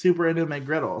is super into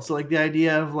McGriddle. So the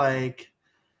idea of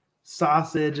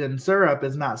sausage and syrup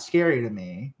is not scary to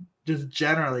me, just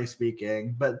generally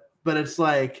speaking. But it's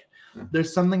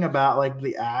there's something about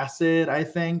the acid, I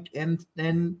think,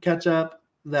 in ketchup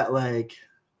that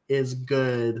is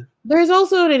good. There's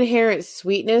also an inherent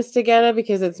sweetness to Geta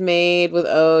because it's made with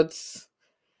oats.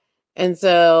 And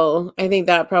so I think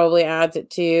that probably adds it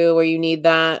too, where you need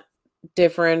that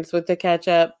difference with the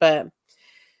ketchup. But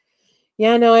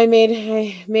yeah, no, I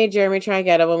made Jeremy try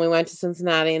Geta when we went to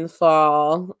Cincinnati in the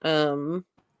fall. And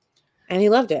he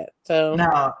loved it. So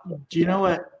now, do you know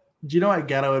what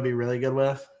Geta would be really good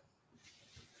with?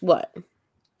 What?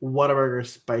 Whataburger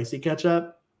spicy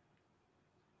ketchup.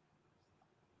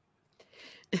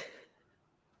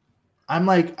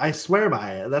 I swear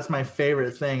by it. That's my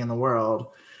favorite thing in the world.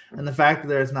 And the fact that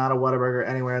there's not a Whataburger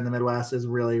anywhere in the Midwest is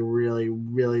really, really,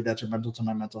 really detrimental to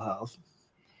my mental health.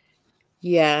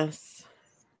 Yes.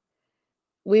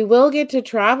 We will get to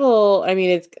travel. I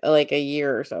mean, it's a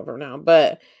year or so from now,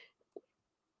 but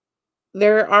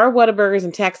there are Whataburgers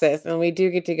in Texas, and we do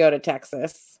get to go to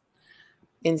Texas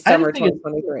in summer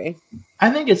 2023.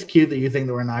 I think it's cute that you think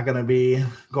that we're not going to be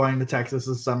going to Texas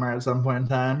this summer at some point in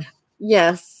time.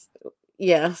 Yes.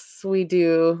 yes, we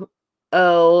do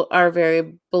owe our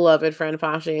very beloved friend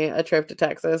Fashi a trip to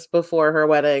Texas before her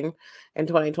wedding in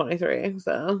 2023.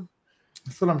 So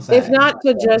that's what I'm saying. If not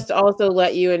to just also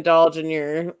let you indulge in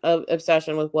your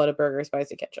obsession with Whataburger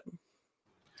spicy ketchup.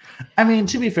 I mean,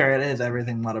 to be fair, it is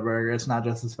everything Whataburger. It's not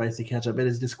just the spicy ketchup. It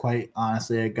is just quite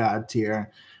honestly a god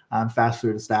tier fast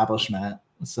food establishment.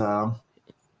 So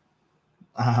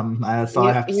that's all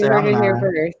I have to say on the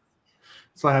matter.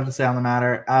 That's all I have to say on the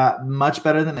matter. Much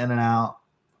better than In-N-Out.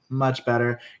 Much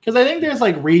better. Because I think there's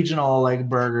like regional like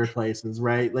burger places,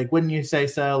 right? Like, wouldn't you say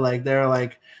so? Like they're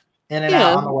like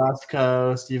In-N-Out on the West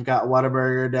Coast. You've got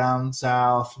Whataburger down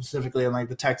south, specifically in like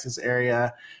the Texas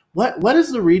area. What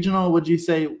is the regional? Would you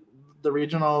say the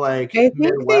regional like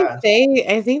Midwest?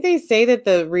 I think they say that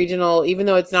the regional, even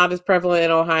though it's not as prevalent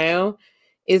in Ohio,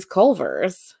 is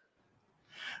Culver's.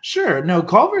 Sure. No,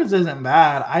 Culver's isn't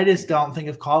bad. I just don't think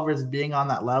of Culver's being on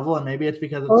that level, and maybe it's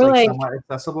because it's like somewhat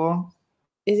accessible.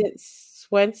 Is it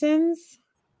Swenson's?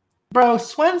 Bro,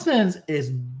 Swenson's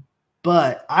is,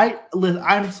 but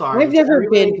I'm sorry. I've never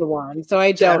been to one, so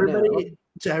I don't know.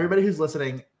 To everybody who's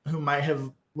listening who might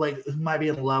be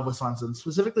in love with Swenson's,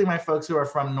 specifically my folks who are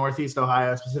from Northeast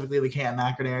Ohio, specifically the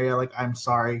Canton-Akron area, like, I'm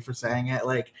sorry for saying it.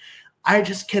 Like, I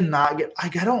just cannot I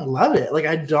don't love it. Like,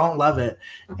 I don't love it.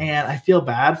 And I feel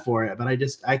bad for it, but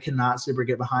I cannot super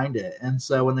get behind it. And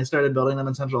so when they started building them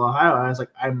in Central Ohio, I was like,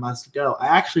 I must go. I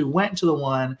actually went to the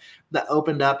one that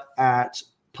opened up at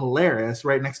Polaris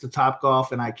right next to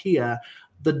Topgolf and IKEA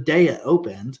the day it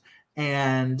opened.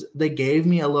 And they gave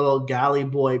me a little Galley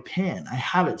Boy pin. I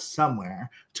have it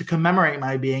somewhere to commemorate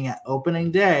my being at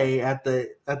opening day at the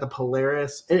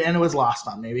Polaris. And it was lost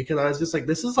on me because I was just like,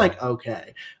 this is like,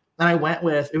 okay. And I went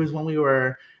with, it was when we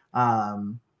were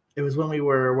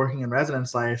working in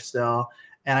residence life still.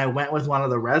 And I went with one of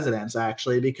the residents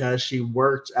actually, because she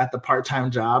worked at the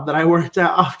part-time job that I worked at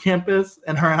off campus,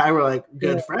 and her and I were like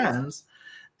good friends.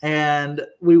 And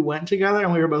we went together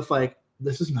and we were both like,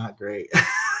 this is not great.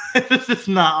 This is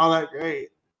not all that great.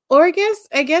 Or I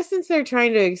guess since they're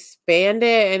trying to expand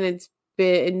it and it's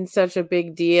been such a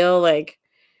big deal, like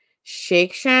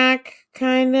Shake Shack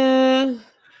kind of.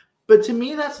 But to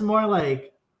me, that's more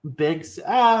like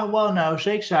no,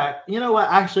 Shake Shack. You know what?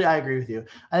 Actually, I agree with you.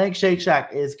 I think Shake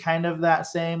Shack is kind of that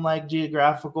same like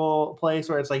geographical place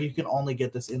where it's like you can only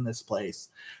get this in this place.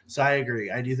 So I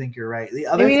agree. I do think you're right. The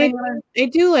other thing, I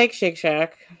do like Shake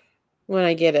Shack when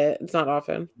I get it. It's not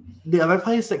often. The other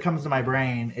place that comes to my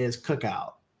brain is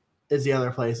Cookout. Is the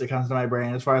other place that comes to my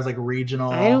brain as far as like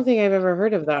regional. I don't think I've ever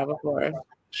heard of that before.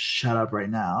 Shut up right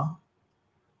now.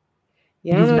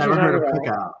 Yeah, You've never heard of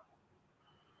Cookout?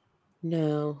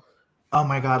 No. Oh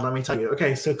my God, let me tell you.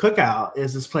 Okay, so Cookout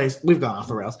is this place. We've gone off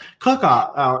the rails.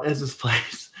 Cookout is this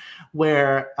place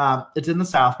where it's in the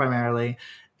South primarily,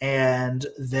 and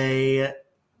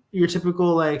your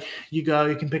typical like you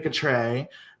can pick a tray.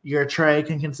 Your tray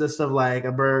can consist of like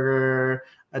a burger,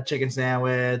 a chicken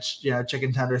sandwich,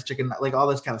 chicken tenders, chicken, like all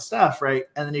this kind of stuff, right?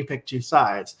 And then you pick two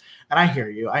sides. And I hear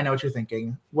you. I know what you're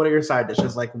thinking. What are your side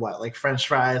dishes? Like what? Like French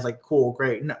fries? Like cool,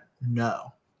 great.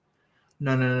 No.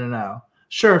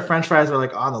 Sure, French fries are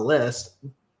like on the list.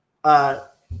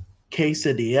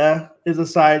 Quesadilla is a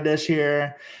side dish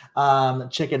here.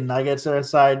 Chicken nuggets are a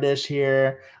side dish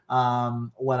here.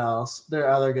 What else? There are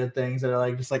other good things that are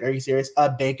like, just like, are you serious? A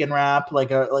bacon wrap,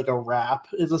 like a wrap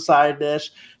is a side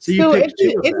dish. So it's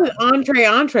an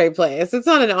entree place. It's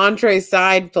not an entree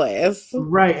side place.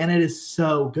 Right. And it is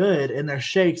so good. And their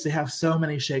shakes, they have so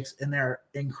many shakes and they're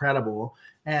incredible.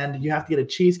 And you have to get a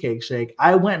cheesecake shake.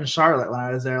 I went in Charlotte when I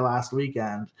was there last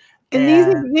weekend. And these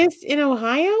exist in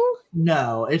Ohio?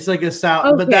 No, it's like a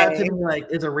South, but that to me like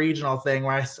is a regional thing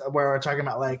where we're talking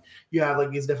about like you have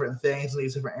like these different things in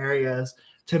these different areas.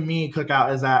 To me,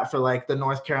 Cookout is that for like the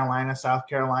North Carolina, South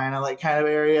Carolina like kind of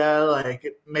area,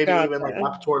 like maybe even like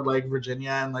up toward like Virginia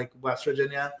and like West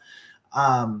Virginia.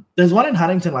 There's one in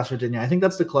Huntington, West Virginia. I think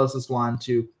that's the closest one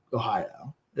to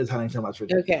Ohio. Is Huntington, West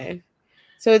Virginia. Okay,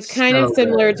 so it's kind of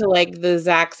similar to like the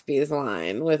Zaxby's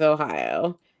line with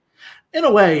Ohio. In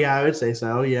a way, yeah, I would say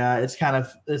so. Yeah, it's kind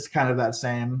of that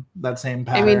same pattern.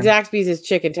 I mean, Zaxby's is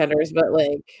chicken tenders, but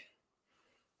like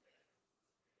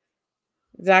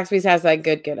Zaxby's has like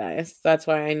good ice. That's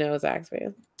why I know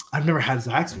Zaxby's. I've never had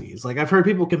Zaxby's. Like I've heard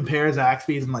people compare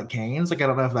Zaxby's and like Cane's. Like I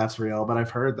don't know if that's real, but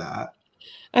I've heard that.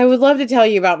 I would love to tell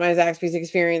you about my Zaxby's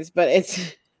experience, but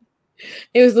it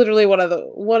was literally one of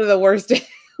the worst days,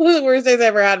 one of the worst days I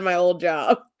ever had in my old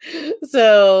job.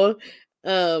 So,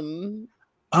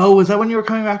 oh, was that when you were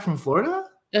coming back from Florida?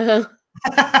 Uh-huh.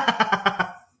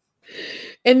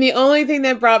 And the only thing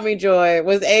that brought me joy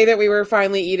was A, that we were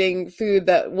finally eating food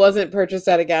that wasn't purchased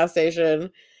at a gas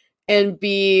station, and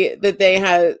B, that they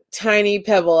had tiny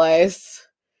Pebble Ice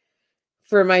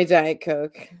for my Diet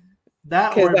Coke.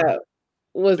 That Because that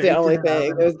was the only bacon in an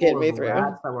thing oven that was getting full me of through.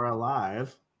 rats that were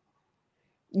alive.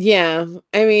 Yeah.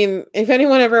 I mean, if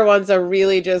anyone ever wants a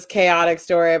really just chaotic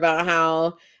story about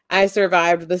how I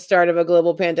survived the start of a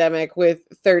global pandemic with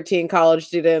 13 college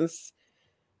students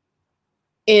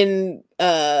in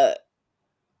where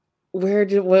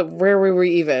were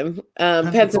we even?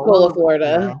 Pensacola,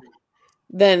 Florida. Yeah.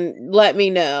 Then let me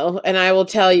know and I will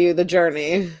tell you the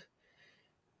journey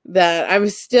that I'm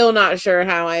still not sure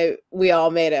how we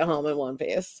all made it home in one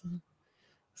piece.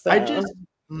 So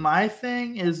my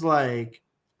thing is like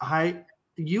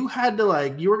you had to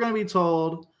like you were going to be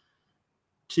told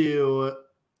to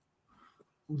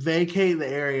vacate the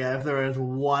area if there was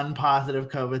one positive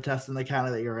COVID test in the county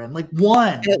that you're in. Like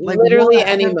one. Like literally one.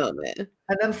 any moment.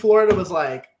 And then Florida was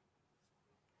like,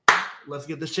 let's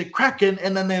get this shit cracking.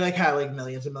 And then they like had like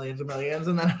millions and millions and millions,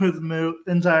 and then it was moved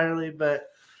entirely. But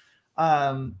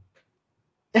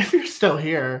if you're still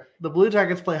here, the Blue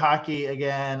Jackets play hockey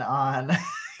again on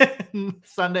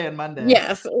Sunday and Monday.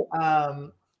 Yes.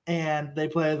 And they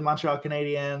play the Montreal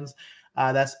Canadiens.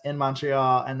 That's in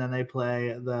Montreal. And then they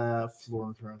play the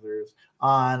Florida Panthers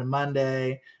on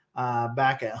Monday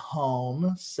back at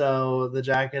home. So the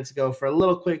Jackets go for a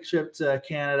little quick trip to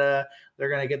Canada. They're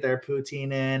going to get their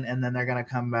poutine in, and then they're going to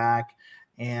come back.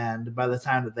 And by the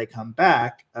time that they come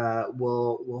back,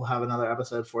 we'll have another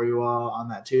episode for you all on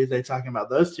that Tuesday talking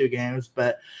about those two games.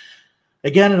 But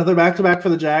again, another back-to-back for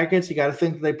the Jackets. You got to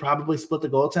think they probably split the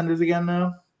goaltenders again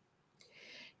now.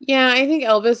 Yeah, I think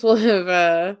Elvis will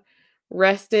have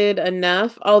rested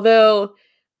enough. Although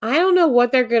I don't know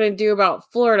what they're going to do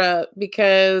about Florida,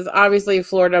 because obviously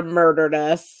Florida murdered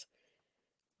us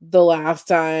the last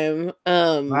time.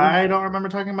 I don't remember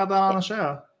talking about that on the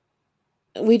show.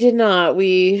 We did not.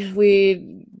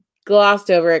 We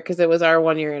glossed over it because it was our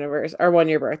 1 year anniversary, our 1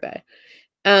 year birthday.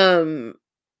 So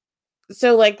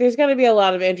like there's going to be a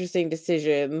lot of interesting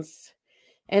decisions.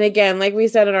 And again, like we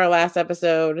said in our last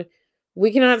episode,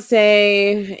 we cannot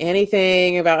say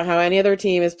anything about how any other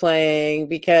team is playing,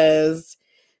 because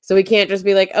so we can't just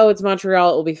be like, oh, it's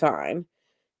Montreal, it will be fine.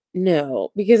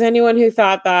 No, because anyone who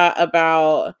thought that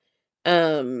about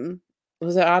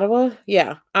was it Ottawa?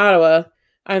 Yeah, Ottawa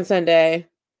on Sunday,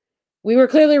 we were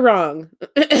clearly wrong.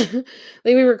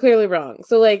 We were clearly wrong.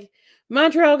 So like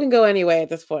Montreal can go anyway at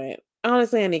this point.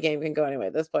 Honestly, any game can go anyway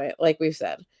at this point, like we've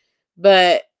said.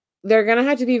 But they're going to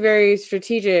have to be very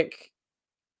strategic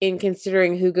in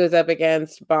considering who goes up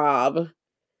against Bob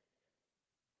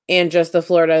and just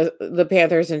the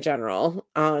Panthers in general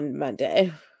on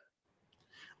Monday.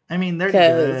 I mean, they're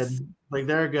good. Like,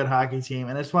 they're a good hockey team.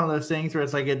 And it's one of those things where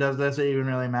it's like, does it even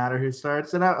really matter who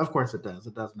starts? And of course it does.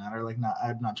 It does matter. Like,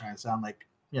 I'm not trying to sound like,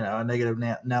 a negative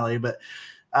Nelly, but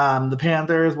the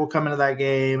Panthers will come into that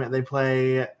game. They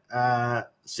play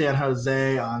San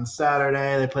Jose on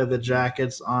Saturday. They play the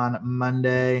Jackets on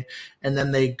Monday, and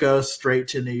then they go straight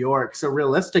to New York. So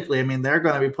realistically, I mean, they're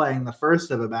going to be playing the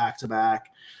first of a back-to-back.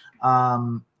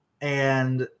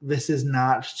 And this is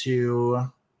not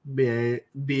to be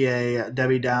a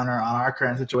Debbie Downer on our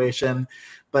current situation,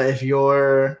 but if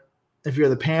you're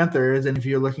the Panthers and if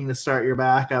you're looking to start your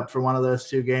backup for one of those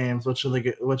two games, which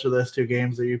of those two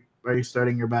games are you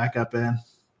starting your backup in?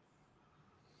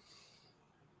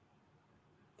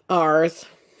 Ours.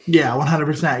 Yeah,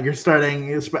 100%. You're starting.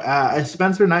 Is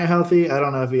Spencer Knight healthy? I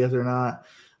don't know if he is or not.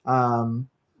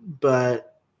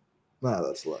 But well,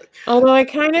 let's look. Although I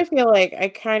kind of feel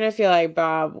like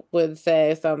Bob would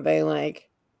say something like,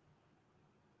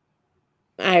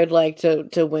 "I would like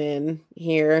to win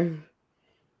here."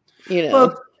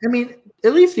 Well, I mean,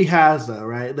 at least he has though,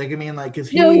 right? Like, I mean, like,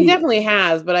 he definitely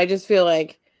has, but I just feel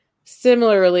like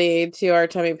similarly to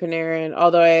Artemi Panarin,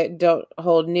 although I don't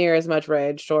hold near as much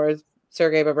rage towards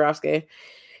Sergei Bobrovsky,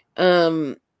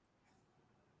 I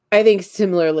think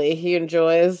similarly he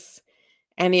enjoys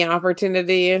any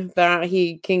opportunity that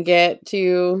he can get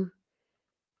to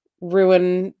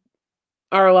ruin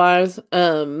our lives.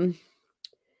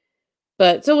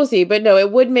 But so we'll see. But no,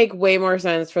 it would make way more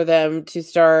sense for them to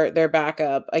start their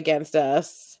backup against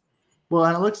us. Well,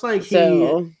 and it looks like he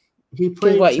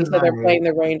played. What you said, they're playing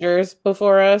the Rangers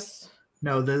before us?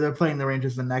 No, they're playing the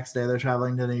Rangers the next day. They're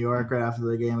traveling to New York right after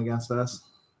the game against us.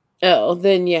 Oh,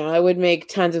 then yeah, it would make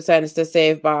tons of sense to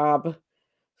save Bob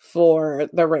for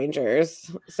the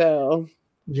Rangers. So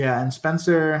yeah, and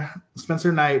Spencer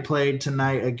Knight played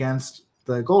tonight against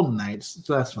the Golden Knights,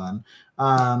 so that's fun.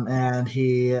 And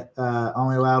he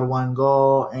only allowed 1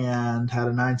 goal and had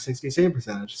a .960 save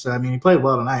percentage. So I mean, he played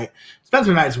well tonight.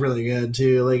 Spencer Knight's really good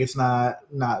too. Like, it's not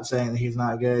saying that he's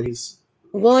not good. He's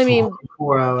I mean,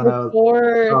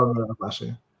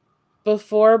 4-0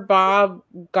 before Bob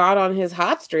got on his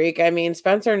hot streak, I mean,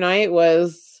 Spencer Knight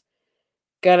was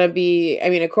gonna be. I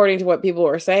mean, according to what people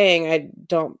were saying, I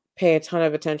don't pay a ton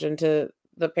of attention to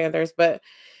the Panthers, but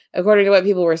according to what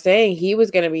people were saying, he was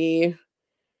going to be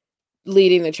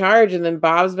leading the charge. And then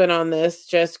Bob's been on this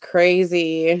just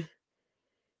crazy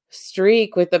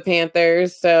streak with the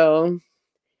Panthers. So,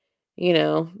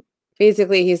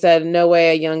 basically he said, no way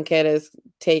a young kid is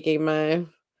taking my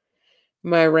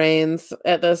reins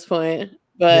at this point.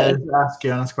 But ask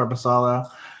Jonas Corposalo.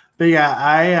 But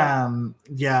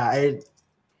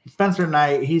Spencer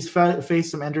Knight, he's faced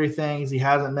some injury things. He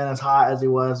hasn't been as hot as he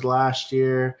was last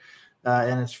year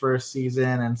in his first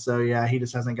season. And so, he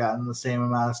just hasn't gotten the same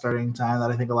amount of starting time that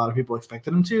I think a lot of people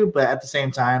expected him to. But at the same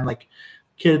time, like,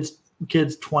 kid's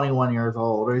 21 years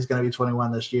old, or he's going to be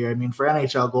 21 this year. I mean, for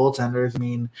NHL goaltenders, I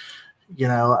mean,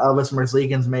 Elvis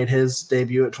Merzlikins made his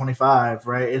debut at 25,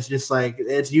 right? It's just like,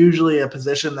 it's usually a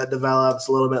position that develops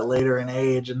a little bit later in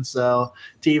age. And so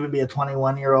to even be a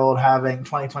 21-year-old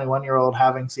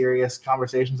having serious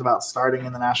conversations about starting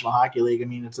in the National Hockey League, I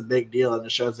mean, it's a big deal, and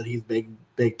it shows that he's big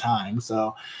time.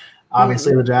 So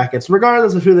obviously the Jackets,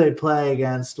 regardless of who they play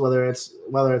against, whether it's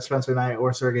Spencer Knight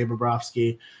or Sergei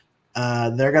Bobrovsky,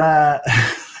 they're gonna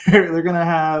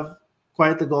have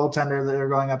quite the goaltender that they're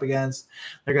going up against.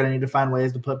 They're going to need to find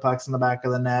ways to put pucks in the back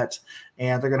of the net,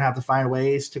 and they're going to have to find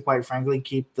ways to, quite frankly,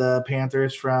 keep the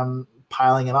Panthers from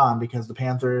piling it on, because the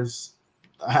Panthers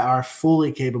are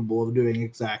fully capable of doing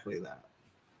exactly that.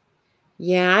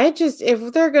 Yeah,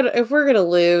 if we're gonna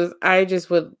lose, I just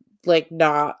would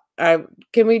not.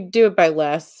 Can we do it by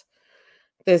less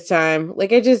this time?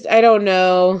 Like, I don't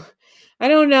know. I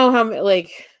don't know how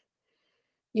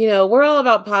we're all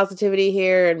about positivity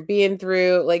here and being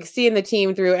through, seeing the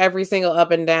team through every single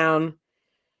up and down.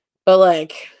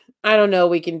 But I don't know,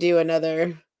 we can do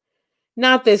another,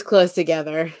 not this close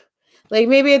together.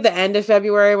 Maybe at the end of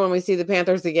February when we see the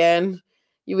Panthers again,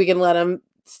 we can let them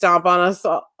stomp on us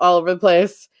all over the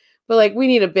place. But we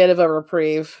need a bit of a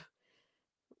reprieve.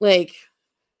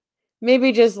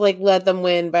 Maybe just let them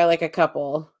win by a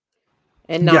couple.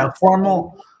 And not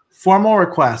formal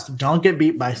request. Don't get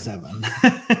beat by 7.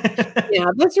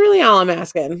 Yeah, that's really all I'm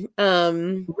asking.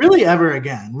 Really, ever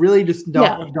again. Really, just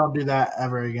don't do that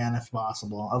ever again if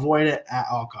possible. Avoid it at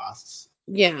all costs.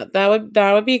 Yeah,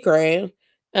 that would be great.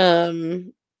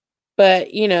 But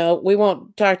we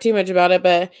won't talk too much about it.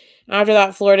 But after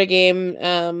that Florida game,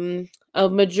 a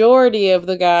majority of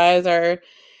the guys are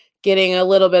getting a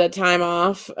little bit of time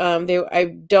off.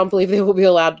 I don't believe they will be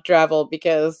allowed to travel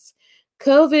because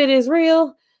COVID is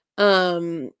real.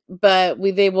 But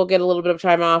they will get a little bit of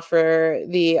time off for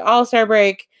the All-Star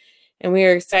break, and we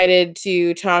are excited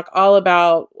to talk all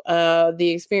about the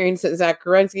experience that Zach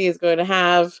Werenski is going to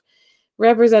have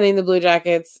representing the Blue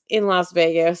Jackets in Las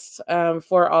Vegas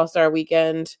for All-Star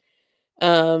weekend.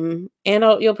 And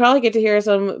you'll probably get to hear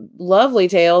some lovely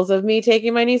tales of me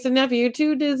taking my niece and nephew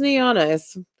to Disney on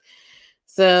Ice.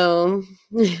 So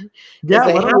they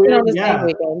happen on the same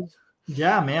weekend.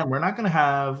 Yeah, man, we're not going to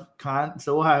have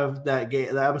so we'll have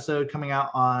the episode coming out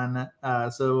on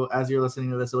so as you're listening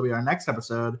to this, it'll be our next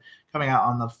episode coming out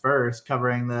on the 1st,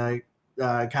 covering the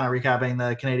kind of recapping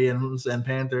the Canadiens and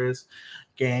Panthers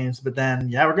games. But then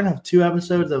we're going to have 2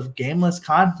 episodes of gameless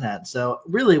content, so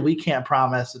really we can't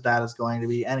promise that is going to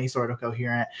be any sort of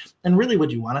coherent. And really,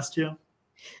 would you want us to?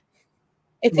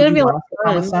 It's going to be a lot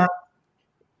of fun.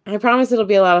 I promise it'll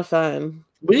be a lot of fun.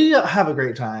 We have a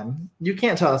great time. You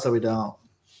can't tell us that we don't.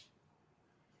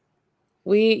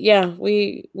 We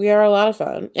are a lot of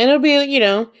fun. And it'll be,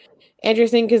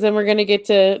 interesting because then we're going to get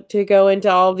to go into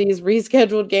all these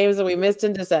rescheduled games that we missed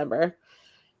in December.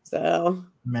 So.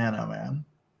 Man, oh man.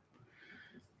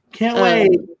 Can't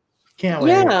wait. Can't wait.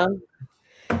 Yeah.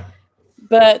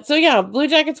 But, so Blue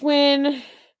Jackets win.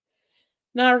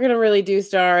 Now we're going to really do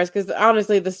stars because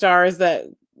honestly, the stars that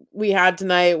we had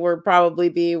tonight were probably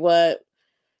be what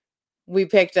we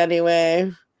picked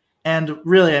anyway. And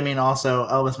really, I mean, also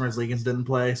Elvis Merzlikins didn't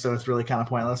play, so it's really kind of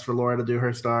pointless for Laura to do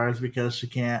her stars because she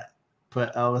can't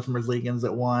put Elvis Merzlikins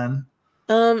at 1.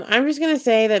 I'm just gonna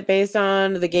say that based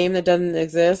on the game that doesn't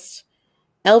exist,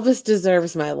 Elvis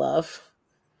deserves my love.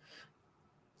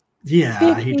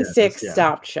 Yeah, he does. 56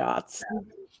 stopped shots.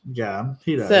 Yeah,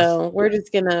 he does. So we're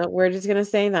just gonna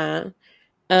say that.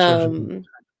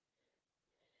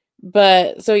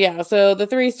 But so the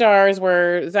 3 stars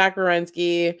were Zach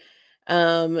Werenski,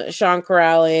 Sean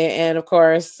Corrali, and of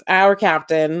course our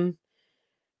captain,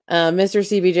 Mr.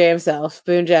 CBJ himself,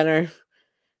 Boone Jenner.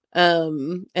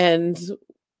 And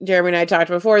Jeremy and I talked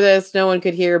before this. No one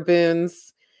in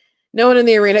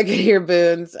the arena could hear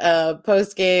Boone's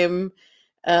post game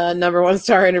number 1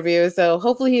 star interview. So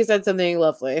hopefully he said something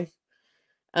lovely.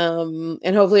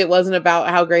 And hopefully it wasn't about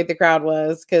how great the crowd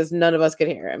was, because none of us could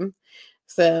hear him.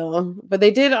 So, but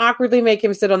they did awkwardly make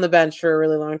him sit on the bench for a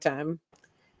really long time.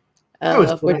 I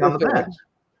was sitting on the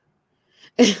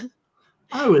bench.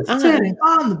 I was sitting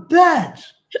on the bench.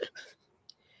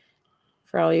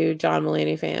 For all you John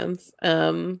Mulaney fans.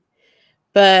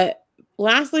 But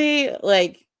lastly,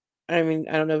 like, I mean,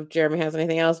 I don't know if Jeremy has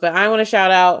anything else, but I want to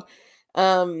shout out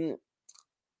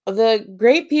the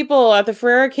great people at the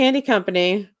Ferrero Candy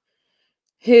Company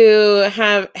who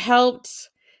have helped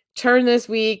turn this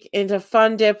week into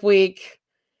Fun Dip Week,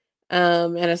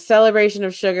 and a celebration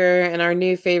of sugar and our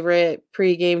new favorite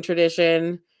pre-game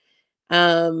tradition.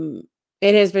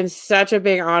 It has been such a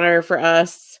big honor for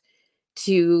us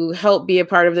to help be a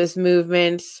part of this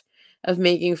movement of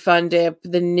making Fun Dip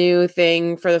the new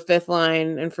thing for the fifth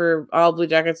line and for all Blue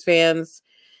Jackets fans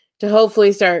to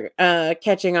hopefully start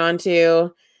catching on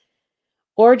to,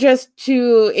 or just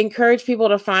to encourage people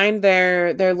to find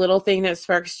their little thing that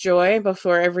sparks joy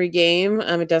before every game.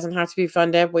 It doesn't have to be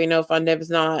Fun Dip. We know Fun Dip is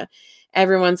not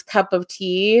everyone's cup of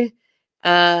tea,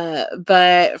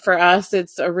 but for us,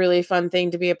 it's a really fun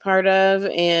thing to be a part of,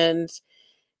 and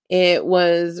it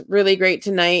was really great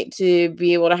tonight to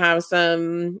be able to have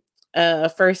some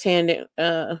firsthand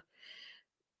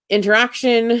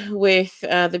interaction with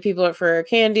the people at Ferrero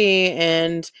Candy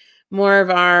and more of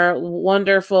our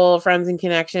wonderful friends and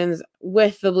connections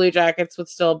with the Blue Jackets, which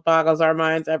still boggles our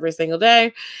minds every single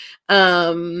day.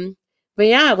 But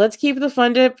yeah, let's keep the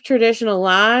Fun Dip tradition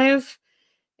alive.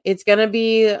 It's going to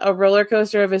be a roller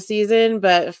coaster of a season,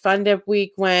 but Fun Dip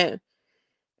week went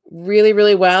really,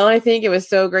 really well. I think it was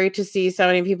so great to see so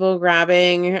many people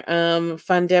grabbing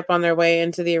Fun Dip on their way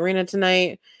into the arena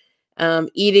tonight,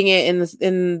 eating it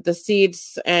in the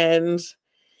seats, and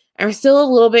I'm still a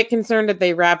little bit concerned that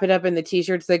they wrap it up in the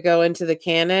t-shirts that go into the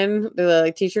cannon, the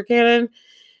like t-shirt cannon,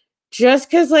 just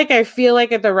because like I feel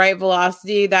like at the right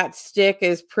velocity that stick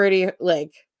is pretty,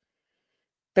 like,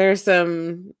 there's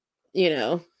some,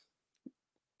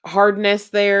 hardness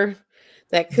there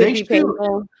that could be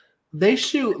painful. They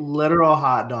shoot literal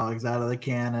hot dogs out of the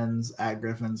cannons at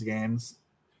Griffins games.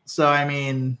 So, I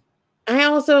mean, I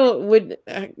also would,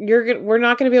 we're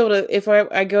not going to be able to, if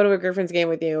I go to a Griffins game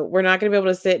with you, we're not going to be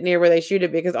able to sit near where they shoot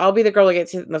it, because I'll be the girl that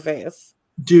gets hit in the face.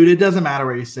 Dude, it doesn't matter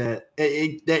where you sit.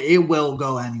 It will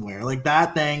go anywhere. Like,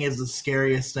 that thing is the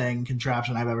scariest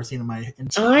contraption I've ever seen in my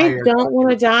entire I don't want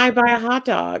to die by a hot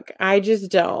dog. I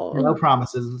just don't. No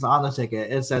promises. It's on the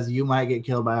ticket. It says you might get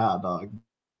killed by a hot dog.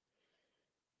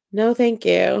 No, thank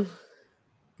you.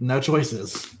 No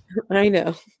choices. I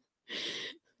know.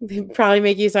 They probably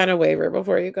make you sign a waiver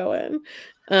before you go in.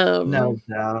 No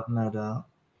doubt.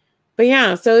 But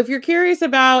yeah, so if you're curious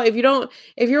about, if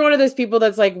you're one of those people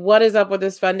that's like, what is up with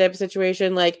this Fun Dip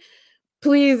situation? Like,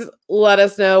 please let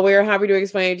us know. We're happy to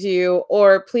explain it to you.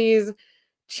 Or please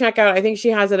check out, I think she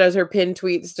has it as her pinned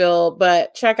tweet still,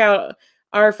 but check out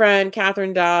our friend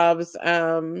Catherine Dobbs,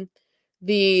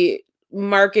 the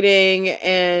marketing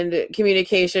and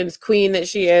communications queen that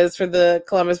she is for the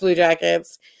Columbus Blue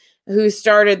Jackets, who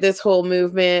started this whole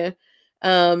movement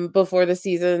before the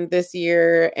season this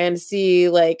year, and see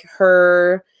like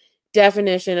her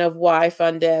definition of why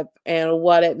Fun Dip and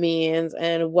what it means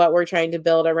and what we're trying to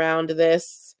build around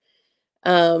this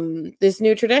this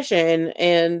new tradition.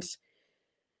 And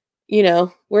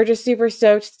we're just super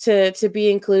stoked to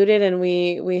be included, and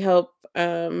we hope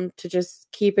to just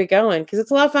keep it going, because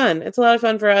it's a lot of fun. It's a lot of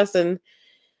fun for us, and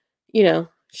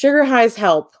sugar highs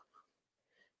help.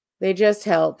 They just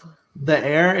help. The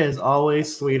air is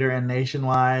always sweeter in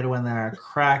Nationwide when there are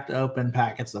cracked open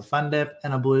packets of Fun Dip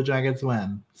and a Blue Jackets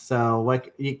win. So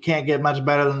you can't get much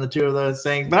better than the two of those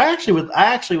things. But I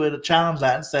actually would challenge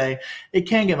that and say it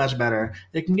can get much better.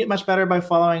 It can get much better by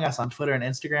following us on Twitter and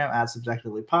Instagram at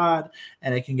SubjectivelyPod,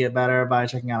 and it can get better by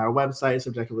checking out our website,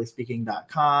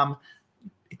 subjectivelyspeaking.com.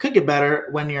 It could get better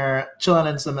when you're chilling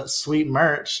in some sweet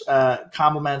merch,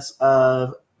 compliments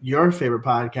of your favorite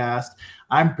podcast.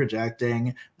 I'm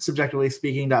projecting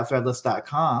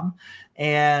subjectivelyspeaking.threadless.com.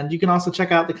 And you can also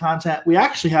check out the content. We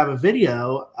actually have a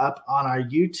video up on our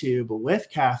YouTube with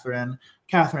Catherine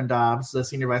Dobbs, the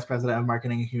Senior Vice President of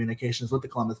Marketing and Communications with the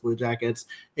Columbus Blue Jackets,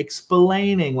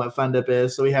 explaining what Fun Dip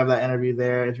is. So we have that interview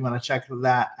there if you want to check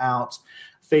that out.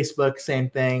 Facebook, same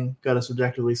thing. Go to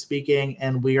Subjectively Speaking,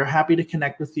 and we are happy to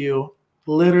connect with you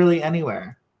literally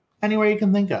anywhere. anywhere you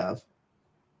can think of.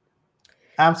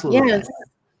 Absolutely. Yes.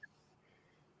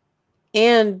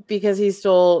 And because he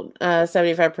stole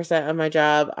 75% of my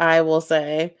job, I will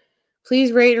say,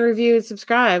 please rate and review and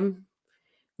subscribe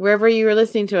wherever you are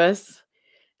listening to us.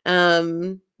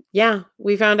 Yeah,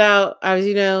 we found out, as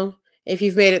you know, if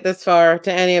you've made it this far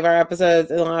to any of our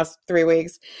episodes in the last 3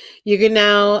 weeks, you can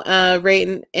now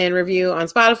rate and review on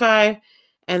Spotify.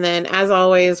 And then, as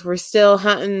always, we're still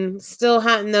hunting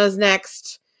those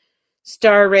next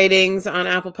star ratings on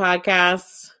Apple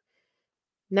Podcasts.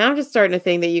 Now I'm just starting to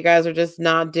think that you guys are just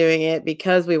not doing it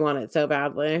because we want it so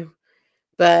badly.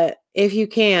 But if you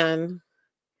can,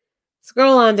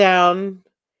 scroll on down,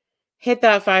 hit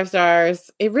that 5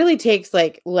 stars. It really takes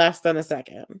like less than a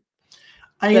second.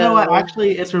 You know what?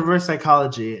 Actually, it's reverse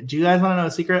psychology. Do you guys want to know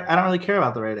a secret? I don't really care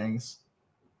about the ratings.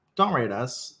 Don't rate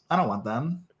us. I don't want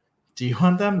them. Do you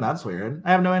want them? That's weird.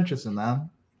 I have no interest in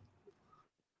them.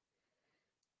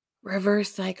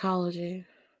 Reverse psychology.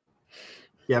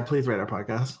 Yeah, please rate our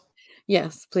podcast.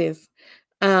 Yes, please.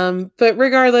 But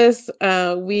regardless,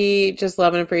 we just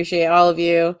love and appreciate all of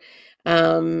you,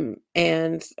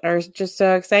 and are just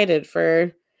so excited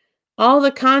for all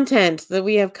the content that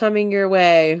we have coming your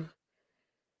way.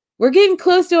 We're getting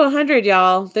close to 100,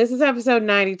 y'all. This is episode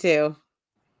 92.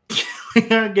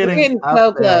 We're getting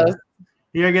so close.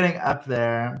 You're getting up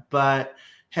there, but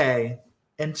hey,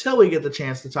 until we get the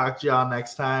chance to talk to y'all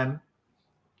next time,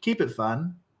 keep it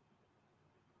fun.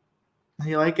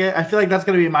 You like it? I feel like that's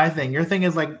going to be my thing. Your thing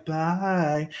is like,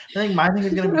 bye. I think my thing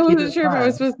is going to be I wasn't sure if I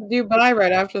was supposed to do bye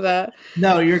right after that.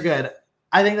 No, you're good.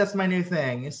 I think that's my new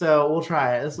thing. So we'll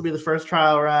try it. This will be the first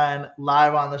trial run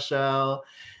live on the show.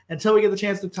 Until we get the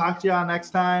chance to talk to y'all next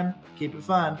time, keep it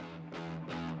fun.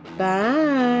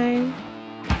 Bye.